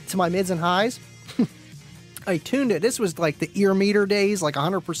power to my mids and highs. I tuned it. This was like the ear meter days, like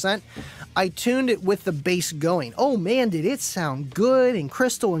 100%. I tuned it with the bass going. Oh man, did it sound good and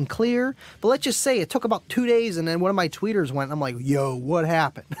crystal and clear. But let's just say it took about 2 days and then one of my tweeters went. I'm like, yo, what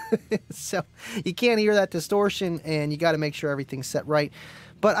happened? So you can't hear that distortion and you got to make sure everything's set right.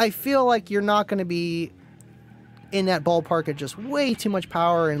 But I feel like you're not going to be in that ballpark of just way too much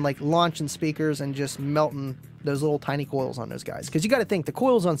power and like launching speakers and just melting those little tiny coils on those guys. Because you got to think, the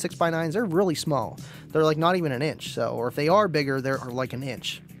coils on 6x9s, they're really small. They're like not even an inch. So, or if they are bigger, they're like an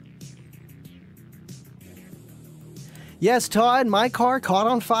inch. Yes, Todd, my car caught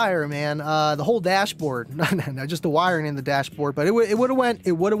on fire, man. The whole dashboard, no, just the wiring in the dashboard, but it would have went.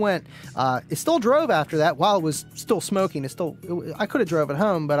 It still drove after that while it was still smoking. I could have drove it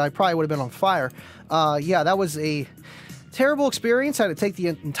home, but I probably would have been on fire. Yeah, that was a terrible experience. I had to take the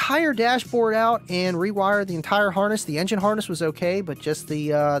entire dashboard out and rewire the entire harness. The engine harness was okay, but just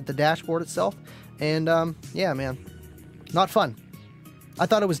the dashboard itself. And yeah, man, not fun. I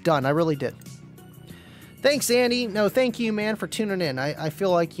thought it was done. I really did. Thanks, Andy. No, thank you, man, for tuning in. I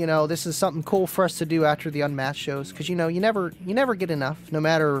feel like, you know, this is something cool for us to do after the UnMasked shows, because, you know, you never get enough, no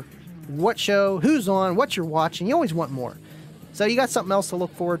matter what show, who's on, what you're watching. You always want more. So you got something else to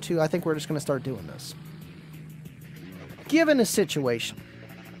look forward to. I think we're just going to start doing this. Given the situation.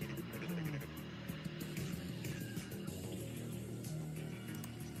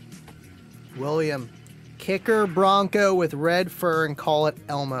 William, kicker Bronco with red fur and call it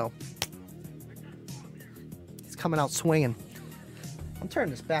Elmo. Coming out swinging. I'm turning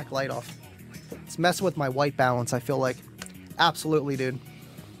this back light off. It's messing with my white balance, I feel like. Absolutely, dude.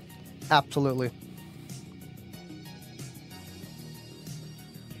 Absolutely.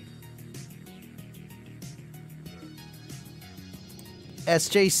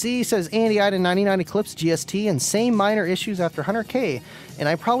 SJC says, Andy, I had a 99 Eclipse GST and same minor issues after 100K, and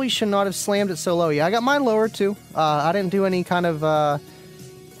I probably should not have slammed it so low. Yeah, I got mine lower too. I didn't do any kind of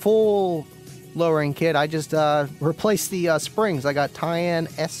full lowering kit. I just replaced the springs. I got Tyan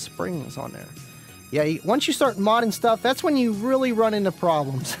S springs on there. Yeah, once you start modding stuff, that's when you really run into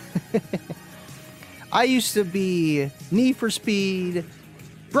problems. I used to be Need for Speed,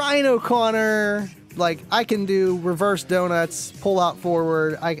 Brian O'Connor. Like, I can do reverse donuts, pull out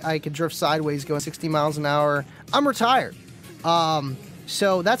forward. I can drift sideways going 60 miles an hour. I'm retired.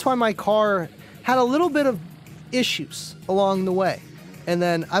 So that's why my car had a little bit of issues along the way. And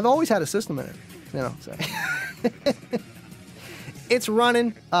then I've always had a system in it, you know, so. It's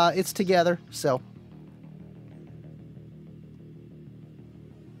running, it's together, so.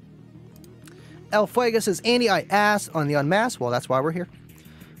 El Fuego says, Andy, I asked on the UnMasked, well, that's why we're here.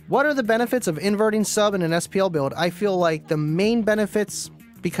 What are the benefits of inverting sub in an SPL build? I feel like the main benefits,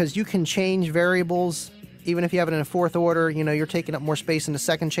 because you can change variables, even if you have it in a fourth order, you know, you're taking up more space in the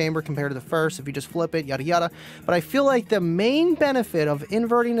second chamber compared to the first if you just flip it, yada yada. But I feel like the main benefit of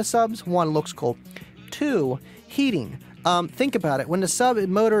inverting the subs, 1, looks cool. 2, heating. Think about it. When the sub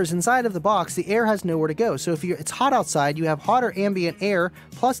motor is inside of the box, the air has nowhere to go. So if it's hot outside, you have hotter ambient air,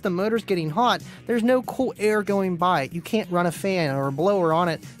 plus the motor's getting hot, there's no cool air going by it. You can't run a fan or a blower on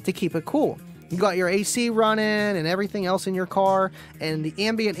it to keep it cool. You got your AC running and everything else in your car, and the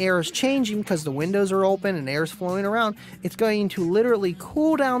ambient air is changing because the windows are open and air's flowing around. It's going to literally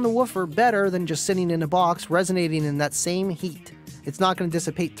cool down the woofer better than just sitting in a box resonating in that same heat. It's not going to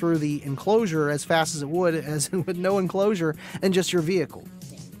dissipate through the enclosure as fast as it would as with no enclosure and just your vehicle.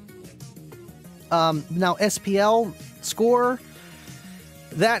 Now SPL score,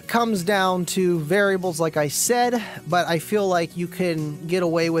 that comes down to variables like I said, but I feel like you can get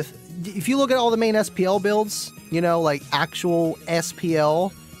away with, if you look at all the main SPL builds, you know, like actual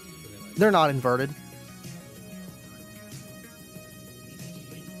SPL, they're not inverted.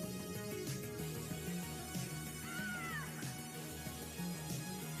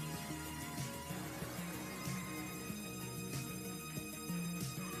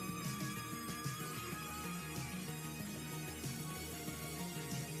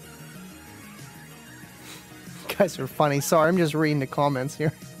 You guys are funny. Sorry, I'm just reading the comments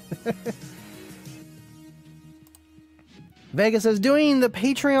here. Vega says, doing the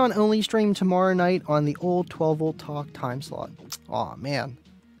Patreon only stream tomorrow night on the old 12-volt talk time slot. Aw, man.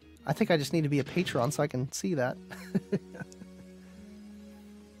 I think I just need to be a Patreon so I can see that.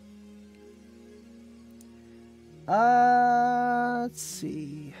 Let's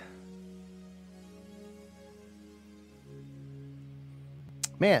see.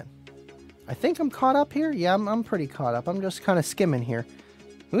 Man, I think I'm caught up here. Yeah, I'm pretty caught up. I'm just kind of skimming here.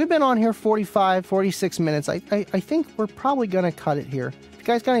 We've been on here 45, 46 minutes. I think we're probably going to cut it here. If you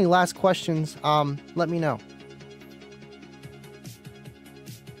guys got any last questions, let me know.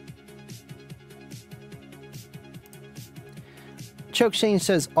 Choke Shane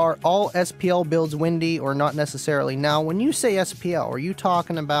says, are all SPL builds windy or not necessarily? Now, when you say SPL, are you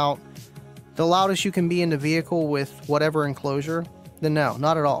talking about the loudest you can be in the vehicle with whatever enclosure? Then no,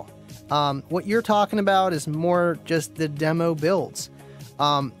 not at all. What you're talking about is more just the demo builds.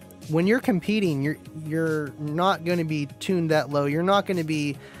 When you're competing, you're not going to be tuned that low. You're not going to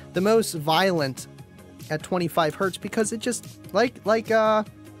be the most violent at 25 hertz because it just, like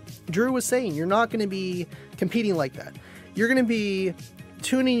Drew was saying, you're not going to be competing like that. You're going to be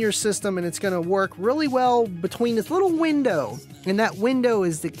tuning your system, and it's going to work really well between this little window, and that window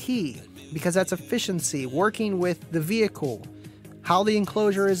is the key because that's efficiency, working with the vehicle, how the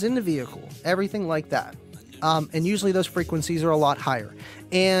enclosure is in the vehicle, everything like that. And usually those frequencies are a lot higher.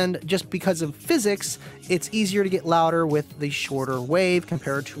 And just because of physics, it's easier to get louder with the shorter wave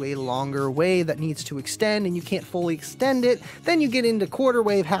compared to a longer wave that needs to extend, and you can't fully extend it. Then you get into quarter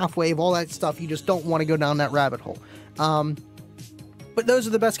wave, half wave, all that stuff. You just don't want to go down that rabbit hole. But those are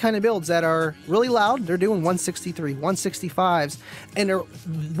the best kind of builds that are really loud. They're doing 163, 165s, and they're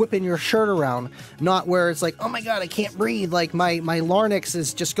whipping your shirt around. Not where it's like, oh my god, I can't breathe. Like my larynx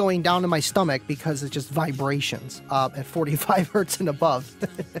is just going down to my stomach because it's just vibrations at 45 hertz and above.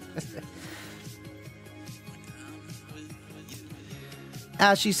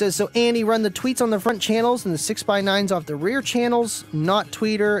 Ashley says, so Andy, run the tweets on the front channels and the 6x9s off the rear channels, not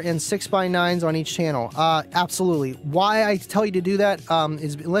tweeter and 6x9s on each channel. Absolutely. Why I tell you to do that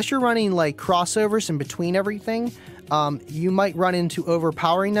is unless you're running like crossovers in between everything, you might run into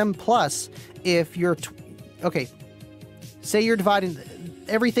overpowering them. Plus, if you're, okay, say you're dividing,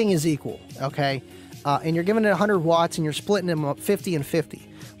 everything is equal, okay? And you're giving it 100 watts and you're splitting them up 50 and 50.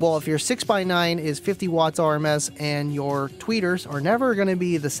 Well, if your 6x9 is 50 watts RMS and your tweeters are never going to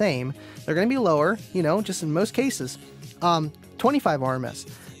be the same, they're going to be lower, you know, just in most cases, 25 RMS.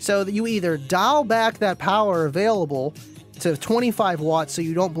 So that you either dial back that power available to 25 watts so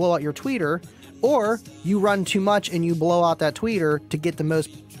you don't blow out your tweeter, or you run too much and you blow out that tweeter to get the most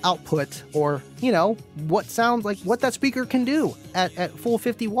output, or, you know, what sounds like what that speaker can do at full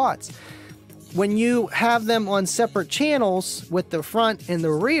 50 watts. When you have them on separate channels with the front and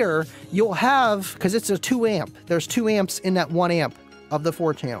the rear, you'll have, because it's a 2 amp, there's 2 amps in that 1 amp of the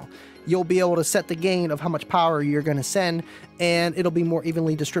 4 channel. You'll be able to set the gain of how much power you're going to send, and it'll be more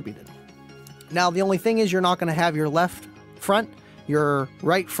evenly distributed. Now, the only thing is you're not going to have your left front, your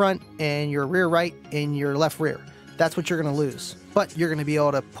right front, and your rear right, and your left rear. That's what you're going to lose. But you're going to be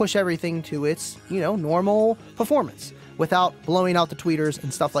able to push everything to its, you know, normal performance without blowing out the tweeters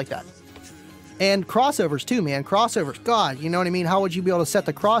and stuff like that. And crossovers too, man. Crossovers, God, you know what I mean? How would you be able to set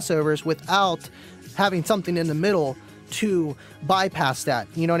the crossovers without having something in the middle to bypass that?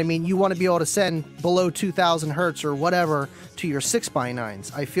 You know what I mean? You want to be able to send below 2000 hertz or whatever to your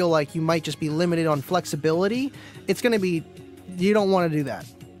 6x9s. I feel like you might just be limited on flexibility. It's going to be, you don't want to do that.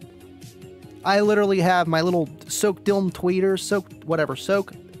 I literally have my little Silk Dome tweeters, Silk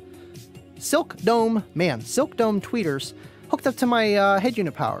Dome tweeters hooked up to my head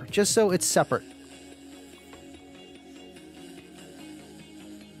unit power, just so it's separate.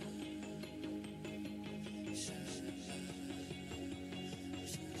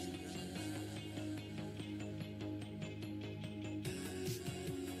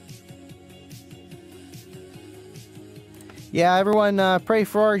 Yeah, everyone pray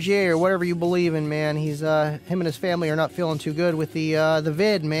for RGA or whatever you believe in, man. He's him and his family are not feeling too good with the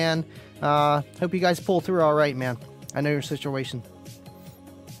vid, man. Hope you guys pull through all right, man. I know your situation.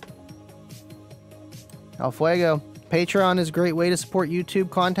 El Fuego. Patreon is a great way to support YouTube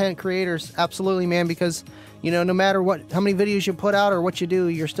content creators. Absolutely, man, because, you know, no matter how many videos you put out or what you do,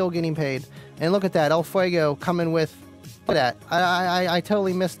 you're still getting paid. And look at that, El Fuego coming with, look at that. I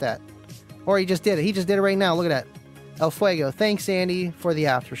totally missed that. Or he just did it. He just did it right now. Look at that. El Fuego, thanks Andy for the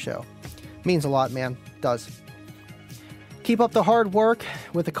after show. Means a lot, man. Does. Keep up the hard work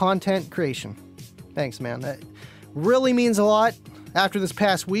with the content creation. Thanks, man. That really means a lot after this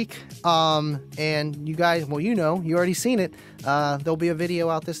past week. And you guys, well, you know, you already seen it. There'll be a video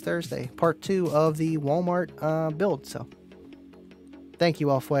out this Thursday, part 2 of the Walmart build. So, thank you,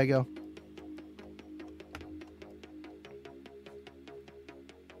 El Fuego.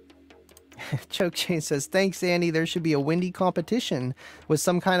 Choke Chain says, thanks, Andy. There should be a windy competition with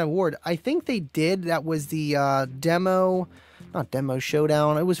some kind of award. I think they did. That was the not demo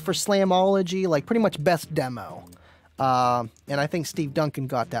showdown. It was for Slamology, like pretty much best demo. And I think Steve Duncan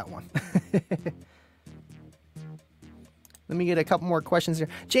got that one. Let me get a couple more questions here.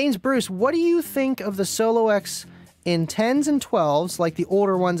 James Bruce, what do you think of the Solo X in 10s and 12s, like the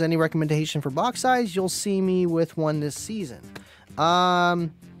older ones? Any recommendation for box size? You'll see me with one this season.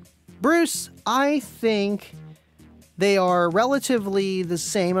 Bruce, I think they are relatively the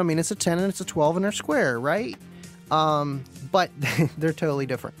same. I mean, it's a 10 and it's a 12 and they're square, right? But they're totally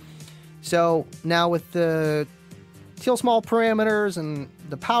different. So now with the teal small parameters and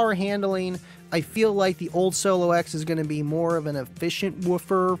the power handling, I feel like the old Solo X is going to be more of an efficient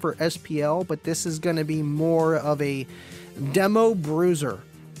woofer for SPL, but this is going to be more of a demo bruiser.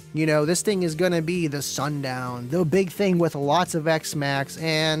 You know, this thing is going to be the Sundown, the big thing with lots of X-Max,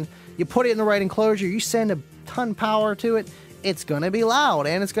 and you put it in the right enclosure, you send a ton power to it, it's going to be loud,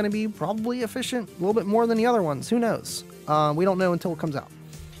 and it's going to be probably efficient a little bit more than the other ones. Who knows? We don't know until it comes out.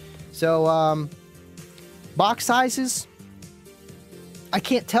 So, box sizes, I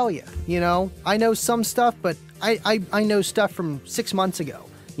can't tell you, you know. I know some stuff, but I know stuff from 6 months ago,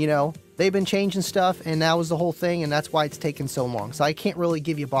 you know. They've been changing stuff, and that was the whole thing, and that's why it's taken so long. So I can't really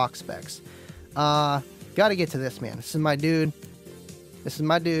give you box specs. Got to get to this, man. This is my dude. This is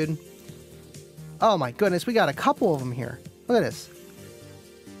my dude. Oh, my goodness. We got a couple of them here. Look at this.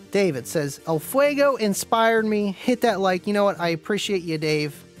 David says, El Fuego inspired me. Hit that like. You know what? I appreciate you,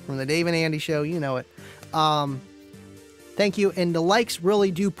 Dave, from the Dave and Andy show. You know it. Thank you. And the likes really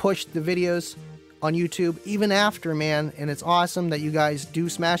do push the videos on YouTube even after, man, and it's awesome that you guys do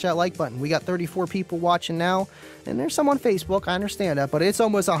smash that like button. We got 34 people watching now, and there's some on Facebook. I understand that, but it's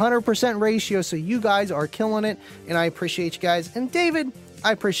almost 100% ratio, so you guys are killing it, and I appreciate you guys. And David,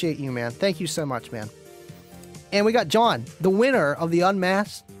 I appreciate you, man. Thank you so much, man. And we got John, the winner of the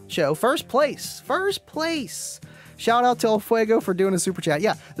Unmasked show, first place. Shout out to El Fuego for doing a super chat.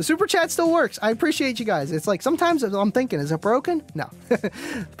 Yeah, the super chat still works. I appreciate you guys. It's like sometimes I'm thinking, is it broken? No.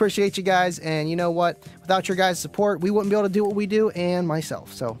 Appreciate you guys. And you know what? Without your guys' support, we wouldn't be able to do what we do, and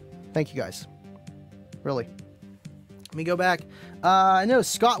myself. So thank you guys. Really. Let me go back. I know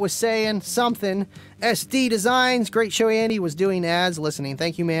Scott was saying something. SD Designs, great show. Andy was doing ads, listening.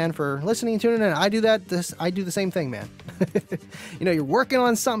 Thank you, man, for listening, tuning in. I do that. I do the same thing, man. You know, you're working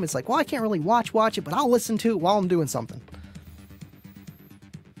on something. It's like, well, I can't really watch it, but I'll listen to it while I'm doing something.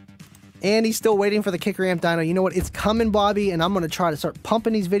 Andy's still waiting for the kicker amp dyno. You know what? It's coming, Bobby, and I'm going to try to start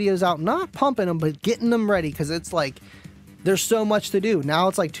pumping these videos out. Not pumping them, but getting them ready, because it's like there's so much to do. Now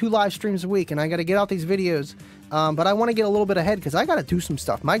it's like 2 live streams a week, and I got to get out these videos. But I want to get a little bit ahead because I got to do some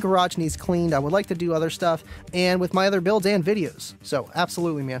stuff. My garage needs cleaned. I would like to do other stuff, and with my other builds and videos. So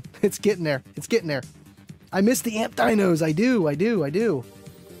absolutely, man. It's getting there. It's getting there. I miss the amp dynos. I do.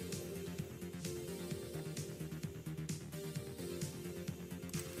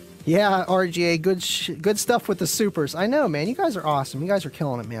 Yeah, RGA, good stuff with the supers. I know, man. You guys are awesome. You guys are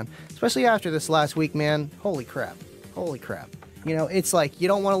killing it, man. Especially after this last week, man. Holy crap. You know, it's like you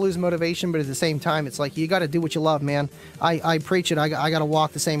don't want to lose motivation, but at the same time, it's like you got to do what you love, man. I preach it. I got to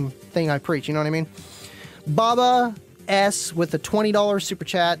walk the same thing I preach. You know what I mean? Baba S with the $20 super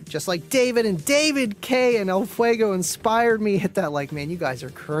chat, just like David, and David K and El Fuego inspired me. Hit that like, man. You guys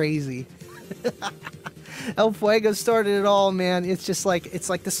are crazy. El Fuego started it all, man. It's just like, it's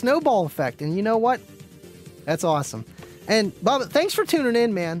like the snowball effect. And you know what? That's awesome. And Bob, thanks for tuning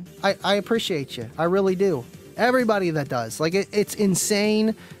in, man. I appreciate you. I really do. Everybody that does. Like, it's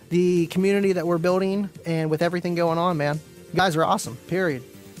insane, the community that we're building, and with everything going on, man. You guys are awesome, period.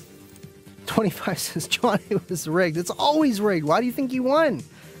 25 says, John, it was rigged. It's always rigged. Why do you think he won?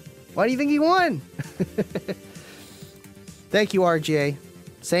 Why do you think he won? Thank you, RGA.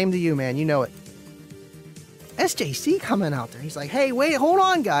 Same to you, man. You know it. SJC coming out there. He's like, hey, wait, hold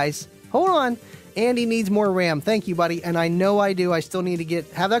on, guys. Hold on. Andy needs more RAM. Thank you, buddy. And I know I do. I still need to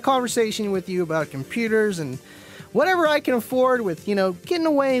have that conversation with you about computers and whatever I can afford with, you know, getting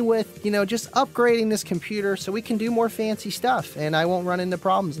away with, you know, just upgrading this computer so we can do more fancy stuff and I won't run into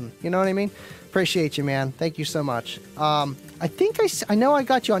problems. And you know what I mean? Appreciate you, man. Thank you so much. I think I know I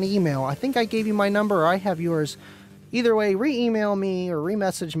got you on email. I think I gave you my number or I have yours. Either way, re-email me or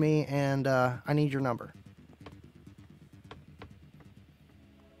re-message me and I need your number.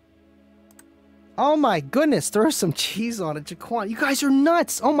 Oh my goodness, throw some cheese on it, Jaquan. You guys are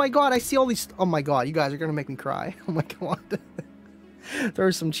nuts. Oh my god, I see all these. Oh my god, you guys are gonna make me cry. Oh my god.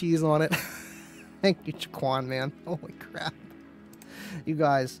 Throw some cheese on it. Thank you, Jaquan, man. Holy crap. You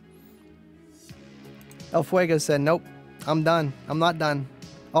guys. El Fuego said, nope, I'm done. I'm not done.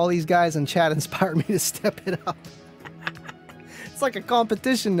 All these guys in chat inspired me to step it up. It's like a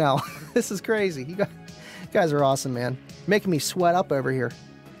competition now. This is crazy. You guys are awesome, man. Making me sweat up over here.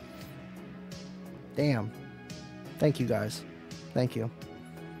 Damn. Thank you, guys. Thank you.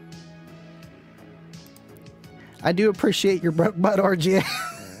 I do appreciate your broke butt, RGA.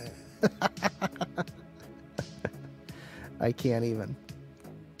 I can't even.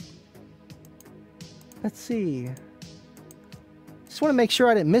 Let's see. Just want to make sure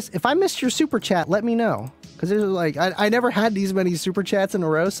I didn't miss. If I missed your super chat, let me know. Because there's like, I never had these many super chats in a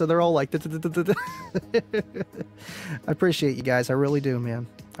row, so they're all like. I appreciate you guys. I really do, man.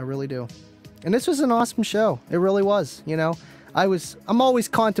 I really do. And this was an awesome show. It really was, you know. I'm always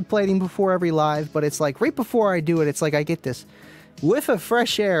contemplating before every live, but it's like right before I do it, it's like I get this whiff of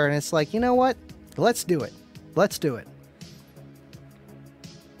fresh air, and it's like, you know what? Let's do it. Let's do it.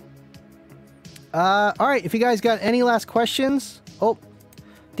 All right, if you guys got any last questions. Oh,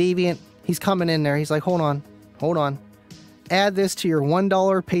 Deviant, he's coming in there. He's like, hold on. Add this to your $1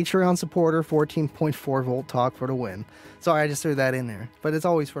 Patreon supporter, 14.4 volt talk for the win. Sorry, I just threw that in there, but it's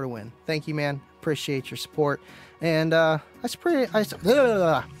always for the win. Thank you, man. Appreciate your support. And I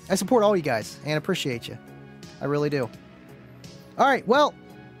support all you guys and appreciate you. I really do. All right, well,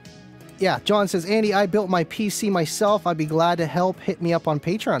 yeah, John says, Andy, I built my PC myself. I'd be glad to help. Hit me up on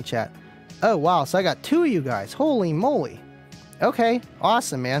Patreon chat. Oh, wow, so I got 2 of you guys. Holy moly. Okay,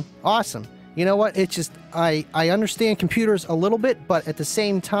 awesome, man. Awesome. You know what? It's just, I understand computers a little bit, but at the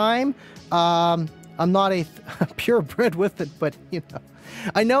same time, I'm not a purebred with it, but, you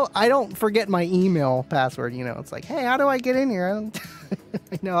know, I don't forget my email password, you know. It's like, hey, how do I get in here?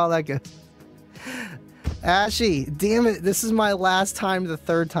 I know how that goes. Ashy, damn it, this is my last time, the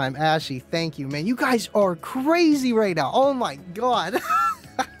 3rd time. Ashy, thank you, man. You guys are crazy right now. Oh, my God.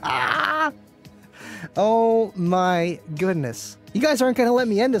 Oh, my goodness. You guys aren't going to let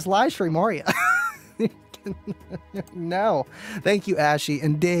me end this live stream, are you? No. Thank you, Ashy.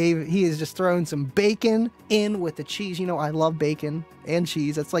 And Dave, he is just throwing some bacon in with the cheese. You know, I love bacon and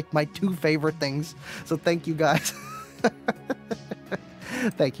cheese. That's like my 2 favorite things. So thank you, guys.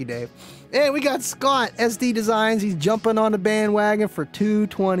 Thank you, Dave. And we got Scott, SD Designs. He's jumping on the bandwagon for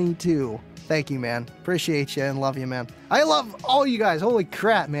 222. Thank you, man. Appreciate you and love you, man. I love all you guys. Holy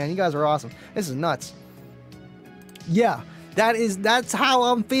crap, man. You guys are awesome. This is nuts. Yeah, that's how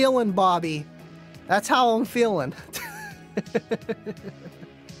I'm feeling, Bobby. That's how I'm feeling.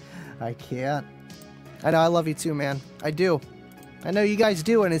 I can't. I know, I love you too, man. I do. I know you guys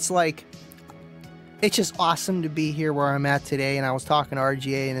do, and it's like, it's just awesome to be here where I'm at today. And I was talking to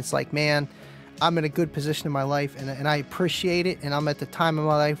RGA, and it's like, man, I'm in a good position in my life, and I appreciate it. And I'm at the time of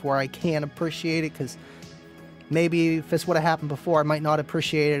my life where I can appreciate it, because maybe if this would have happened before, I might not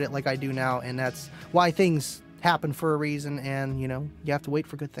appreciate it like I do now. And that's why things happen for a reason, and, you know, you have to wait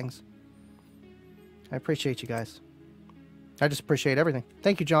for good things. I appreciate you guys. I just appreciate everything.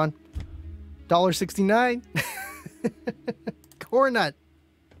 Thank you, John. $1.69. Corn nut.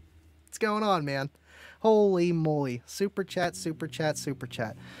 What's going on, man? Holy moly. Super chat, super chat, super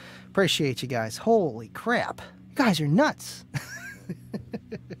chat. Appreciate you guys. Holy crap. You guys are nuts.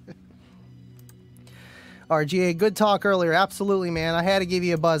 RGA, good talk earlier. Absolutely, man. I had to give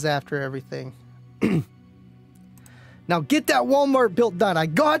you a buzz after everything. Now get that Walmart built done. I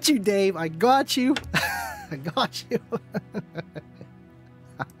got you, Dave. I got you. I got you.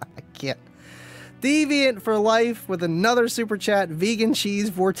 Deviant for life with another super chat. Vegan cheese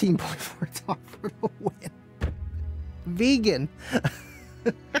 14.4 top for the win. Vegan.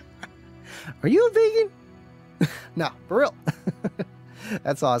 Are you a vegan? No, for real.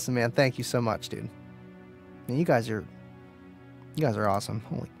 That's awesome, man. Thank you so much, dude. Man, you guys are awesome.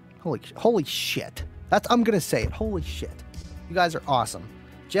 Holy shit. I'm gonna say it. Holy shit. You guys are awesome.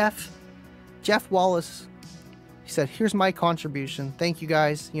 Jeff Wallace, he said, here's my contribution. Thank you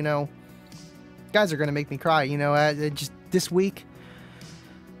guys. You know, guys are gonna make me cry. You know, just this week.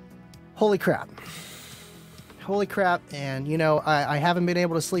 Holy crap. Holy crap. And you know, I haven't been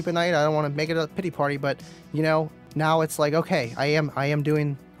able to sleep at night. I don't want to make it a pity party, but you know, now it's like, okay, I am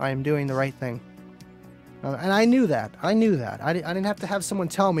doing the right thing. And I knew that. I didn't have to have someone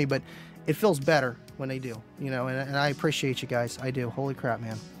tell me, but it feels better when they do, you know, and I appreciate you guys. I do. Holy crap,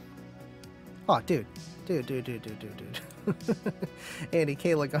 man. Oh, dude. Andy,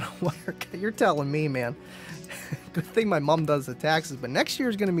 Kayla got a wire cut. You're telling me, man. Good thing my mom does the taxes, but next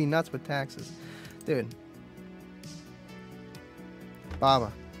year's going to be nuts with taxes. Dude.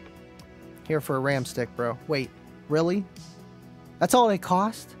 Baba. Here for a RAM stick, bro. Wait, really? That's all they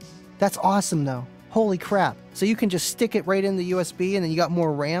cost? That's awesome, though. Holy crap. So you can just stick it right in the USB and then you got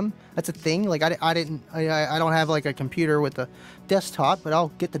more RAM? That's a thing? Like, I don't have like a computer with a desktop, but I'll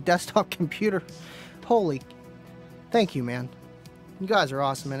get the desktop computer. Holy. Thank you, man. You guys are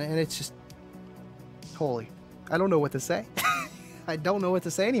awesome, and it's just... Holy. I don't know what to say. I don't know what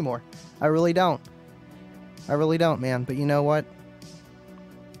to say anymore. I really don't. I really don't, man. But you know what?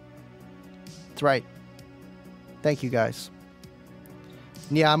 That's right. Thank you, guys.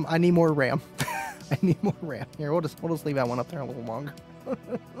 Yeah, I need more RAM. I need more RAM. Here, we'll just leave that one up there a little longer.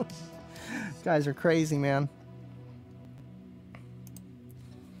 Guys are crazy, man.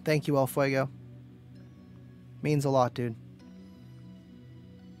 Thank you, El Fuego. Means a lot, dude.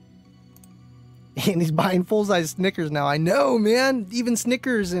 And he's buying full-size Snickers now. I know, man. Even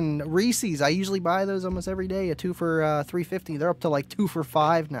Snickers and Reese's. I usually buy those almost every day. A 2 for $3.50. They're up to like 2 for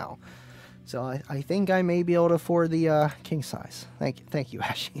 $5 now. So I think I may be able to afford the king size. Thank you,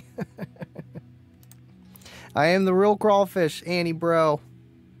 Ashy. I am the real crawfish, Annie, bro.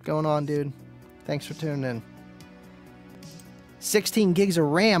 Going on, dude. Thanks for tuning in. 16 gigs of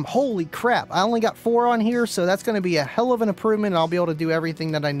RAM. Holy crap. I only got 4 on here, so that's going to be a hell of an improvement, and I'll be able to do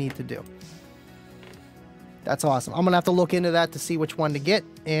everything that I need to do. That's awesome. I'm going to have to look into that to see which one to get,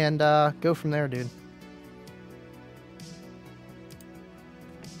 and go from there, dude.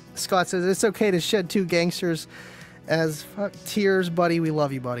 Scott says, it's okay to shed 2 gangsters as fuck tears, buddy. We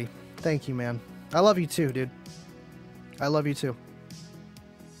love you, buddy. Thank you, man. I love you too, dude. I love you too.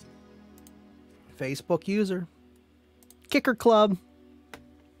 Facebook user. Kicker Club.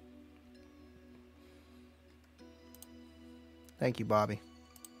 Thank you, Bobby.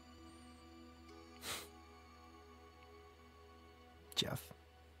 Jeff.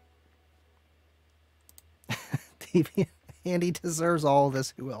 TV. Andy deserves all of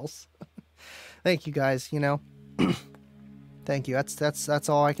this. Who else? Thank you, guys. You know, thank you. That's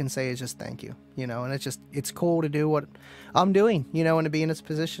all I can say is just thank you. You know, and it's cool to do what I'm doing. You know, and to be in this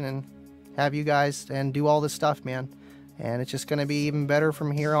position and have you guys and do all this stuff, man. And it's just gonna be even better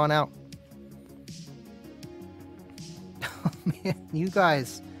from here on out. Oh, man, you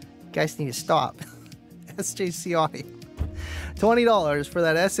guys need to stop. SJC Audio. $20 for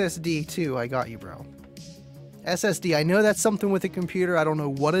that SSD too. I got you, bro. SSD. I know that's something with a computer. I don't know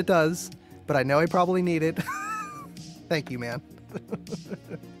what it does, but I know I probably need it. Thank you, man.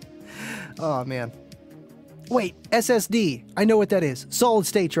 Oh, man. Wait, SSD. I know what that is. Solid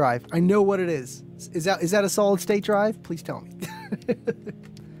state drive. I know what it is. Is that a solid state drive? Please tell me.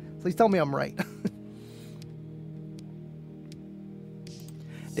 Please tell me I'm right.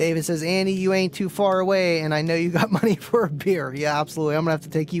 David says, Andy, you ain't too far away, and I know you got money for a beer. Yeah, absolutely. I'm going to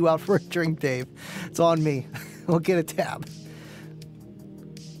have to take you out for a drink, Dave. It's on me. We'll get a tab.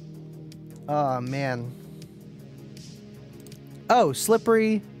 Oh, man. Oh,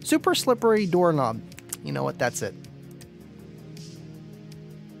 slippery, super slippery doorknob. You know what? That's it.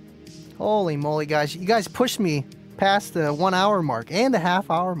 Holy moly, guys. You guys pushed me past the 1 hour mark and the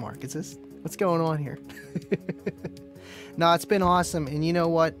half-hour mark. Is this... What's going on here? No, it's been awesome. And you know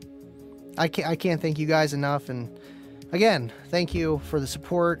what? I can't thank you guys enough. And again, thank you for the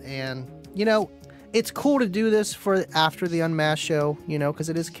support. And, you know, it's cool to do this for after the Unmasked show, you know, because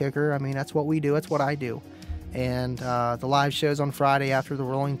it is kicker. I mean, that's what we do. That's what I do. And the live shows on Friday after the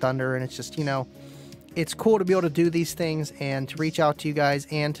Rolling Thunder. And it's just, you know, it's cool to be able to do these things and to reach out to you guys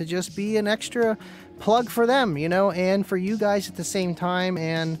and to just be an extra plug for them, you know, and for you guys at the same time.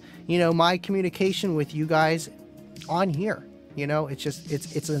 And, you know, my communication with you guys on here. You know, it's just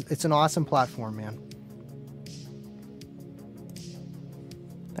it's an awesome platform, man.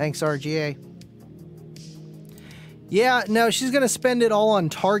 Thanks, RGA. Yeah, no, she's gonna spend it all on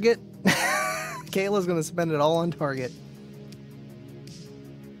Target. Kayla's gonna spend it all on Target.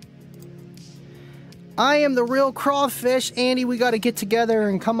 I am the real crawfish. Andy, we got to get together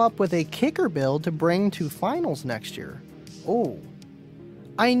and come up with a kicker build to bring to finals next year. Oh,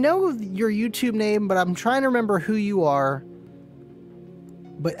 I know your YouTube name, but I'm trying to remember who you are.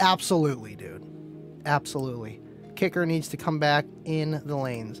 But absolutely, dude. Absolutely. Kicker needs to come back in the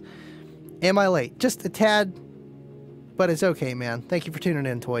lanes. Am I late? Just a tad, but it's okay, man. Thank you for tuning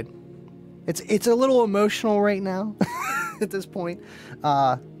in, Toyd. It's a little emotional right now at this point,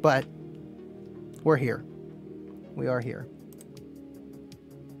 but we're here. We are here.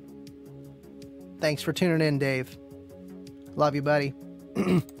 Thanks for tuning in, Dave. Love you, buddy.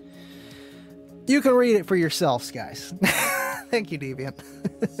 You can read it for yourselves, guys. Thank you, Deviant.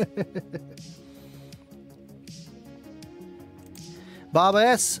 Baba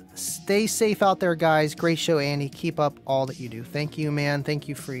S, stay safe out there, guys. Great show, Andy. Keep up all that you do. Thank you, man. Thank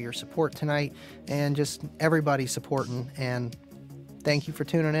you for your support tonight and just everybody supporting. And thank you for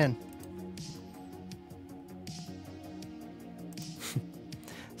tuning in.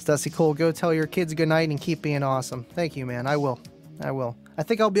 Stussy Cole, go tell your kids good night and keep being awesome. Thank you, man. I will. I will. I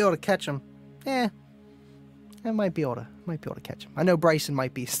think I'll be able to catch them. I might be able to catch them. I know Bryson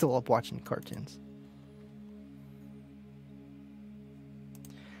might be still up watching cartoons.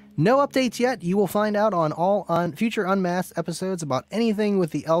 No updates yet. You will find out on all future Unmasked episodes about anything with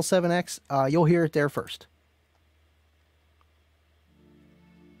the L7X. You'll hear it there first.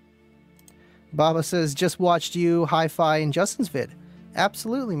 Baba says, just watched you, Hi-Fi, and Justin's vid.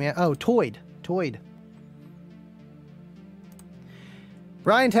 Absolutely, man. Oh, Toyd.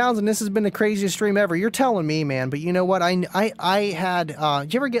 Brian Townsend, this has been the craziest stream ever. You're telling me, man. But you know what? I had,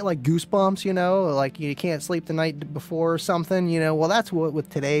 did you ever get like goosebumps, you know? Like you can't sleep the night before or something, you know? Well, that's what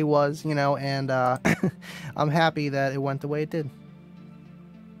today was, you know? And I'm happy that it went the way it did.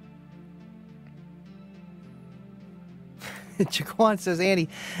 Jaquan says, Andy,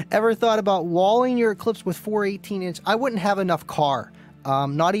 ever thought about walling your Eclipse with 4 18-inch? I wouldn't have enough car.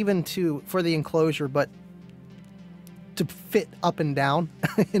 Not even for the enclosure, but to fit up and down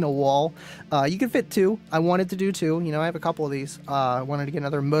in a wall. You can fit 2. I wanted to do 2. You know, I have a couple of these. I wanted to get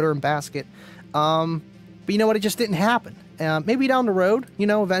another motor and basket. But you know what? It just didn't happen. Maybe down the road, you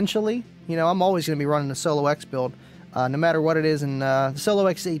know, eventually. You know, I'm always going to be running a Solo X build, no matter what it is, in the Solo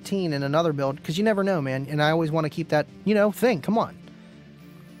X18 and another build, because you never know, man. And I always want to keep that, you know, thing. Come on.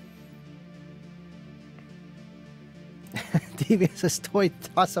 Deviant says, Toy,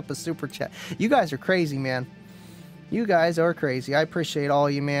 toss up a super chat. You guys are crazy, man. You guys are crazy. I appreciate all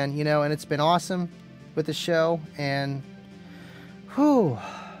of you, man. You know, and it's been awesome with the show. And, whew.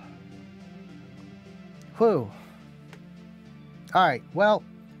 All right, well,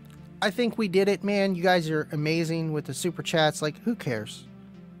 I think we did it, man. You guys are amazing with the super chats. Like, who cares?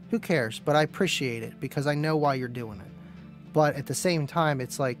 Who cares? But I appreciate it because I know why you're doing it. But at the same time,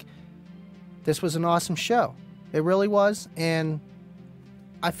 it's like, this was an awesome show. It really was. And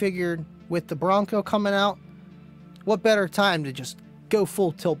I figured with the Bronco coming out, what better time to just go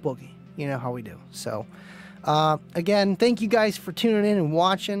full tilt boogie? You know how we do. So, again, thank you guys for tuning in and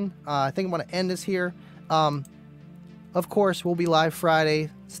watching. I think I'm going to end this here. Of course, we'll be live Friday.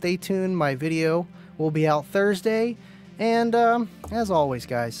 Stay tuned. My video will be out Thursday. And as always,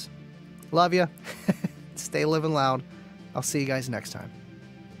 guys, love you. Stay living loud. I'll see you guys next time.